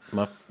 tilt.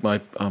 My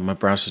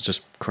browser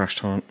just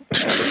crashed on.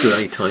 Do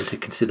I need time to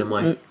consider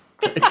my...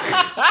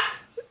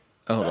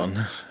 Hold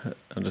on.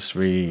 I'm just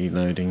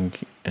reloading.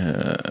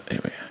 Here we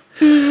go.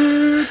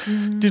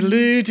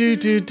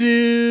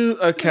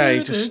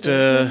 Okay, just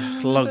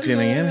logged in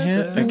again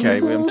here. Okay,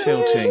 I'm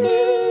tilting.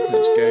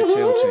 Let's go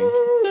tilting.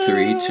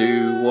 3,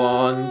 2,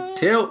 1,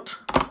 tilt.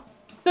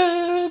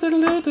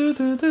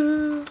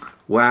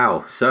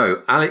 Wow.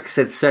 So Alex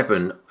said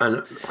 7,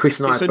 and Chris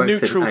and I both said 8.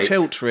 It's a neutral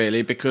tilt,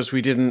 really, because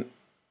we didn't.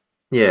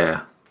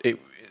 Yeah.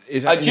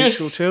 Is that a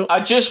neutral tilt? I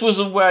just was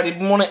aware I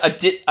didn't want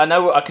it. I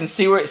know. I can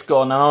see where it's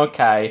gone.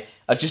 Okay.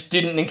 I just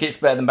didn't think it's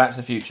better than Back to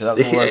the Future.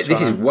 That's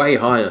this is way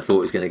higher than I thought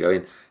it was going to go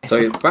in.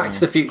 So Back to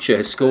the Future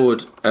has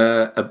scored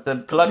a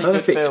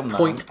perfect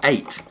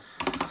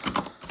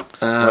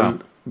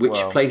 0.8, which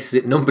places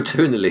it number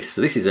 2 in the list.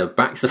 So this is a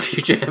Back to the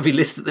Future heavy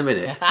list at the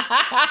minute.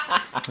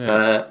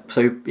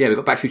 We've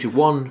got Back to the Future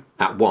 1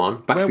 at 1.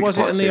 Back Where to the was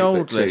Future it in the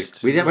old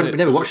list? We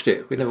never watched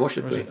it. We never watched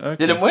it. Okay.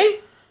 Didn't we?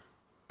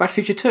 Back to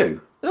the Future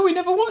 2. No, we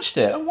never watched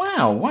it. Oh,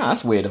 wow,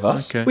 that's weird of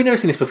us. Okay. We've never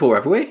seen this before,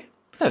 have we?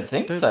 I don't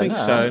think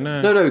so.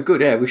 No,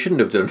 good, yeah, we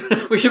shouldn't have done.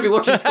 We should be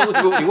watching films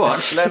we've already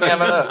watched. Let me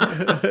have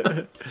a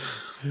look.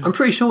 I'm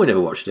pretty sure we never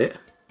watched it.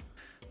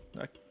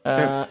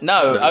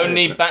 No,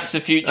 only Back to the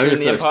Future and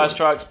The Empire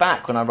Strikes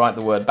Back when I write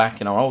the word back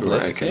in our old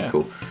list. Okay,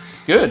 cool.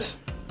 Good.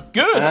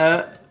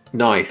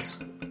 Nice.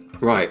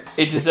 Right.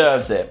 It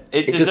deserves it.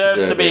 It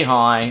deserves to be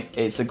high.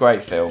 It's a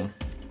great film.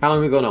 How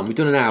long have we gone on? We've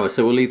done an hour,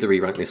 so we'll leave the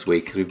re-rank this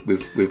week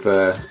because we've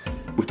done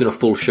a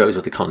full show's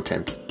worth of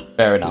content.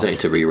 Fair enough. We don't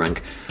need to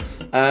re-rank.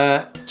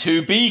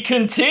 To be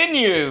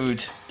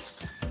continued.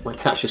 My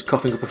cat's just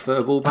coughing up a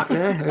fur ball back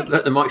there.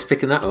 The mic's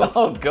picking that up.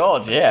 Oh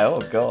God, yeah.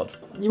 Oh God.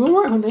 You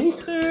all right, honey?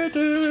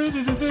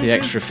 It's the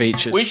extra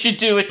features. We should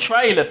do a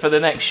trailer for the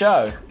next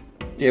show.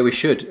 Yeah, we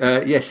should.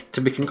 Yes,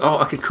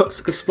 I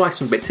could splice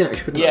some bits in.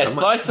 Actually, yeah,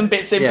 splice some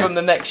bits in from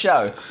the next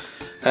show.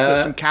 Put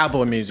some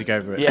cowboy music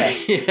over it. Yeah.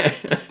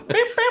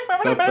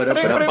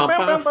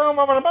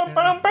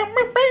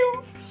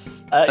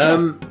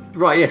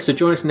 Right, yeah, so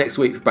join us next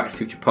week for Back to the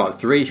Future Part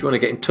 3. If you want to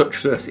get in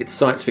touch with us, it's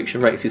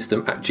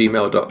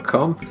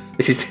sciencefictionratingsystem@gmail.com.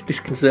 This is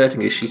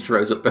disconcerting as she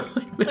throws up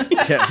behind me.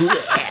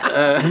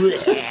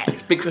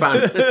 Big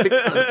fan of the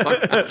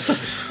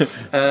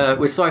podcast.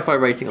 We're Sci-Fi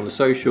Rating on the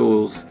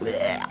socials.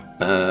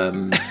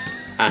 And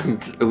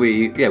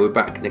we're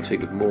back next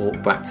week with more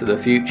Back to the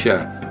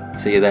Future.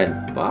 See you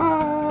then.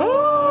 Bye.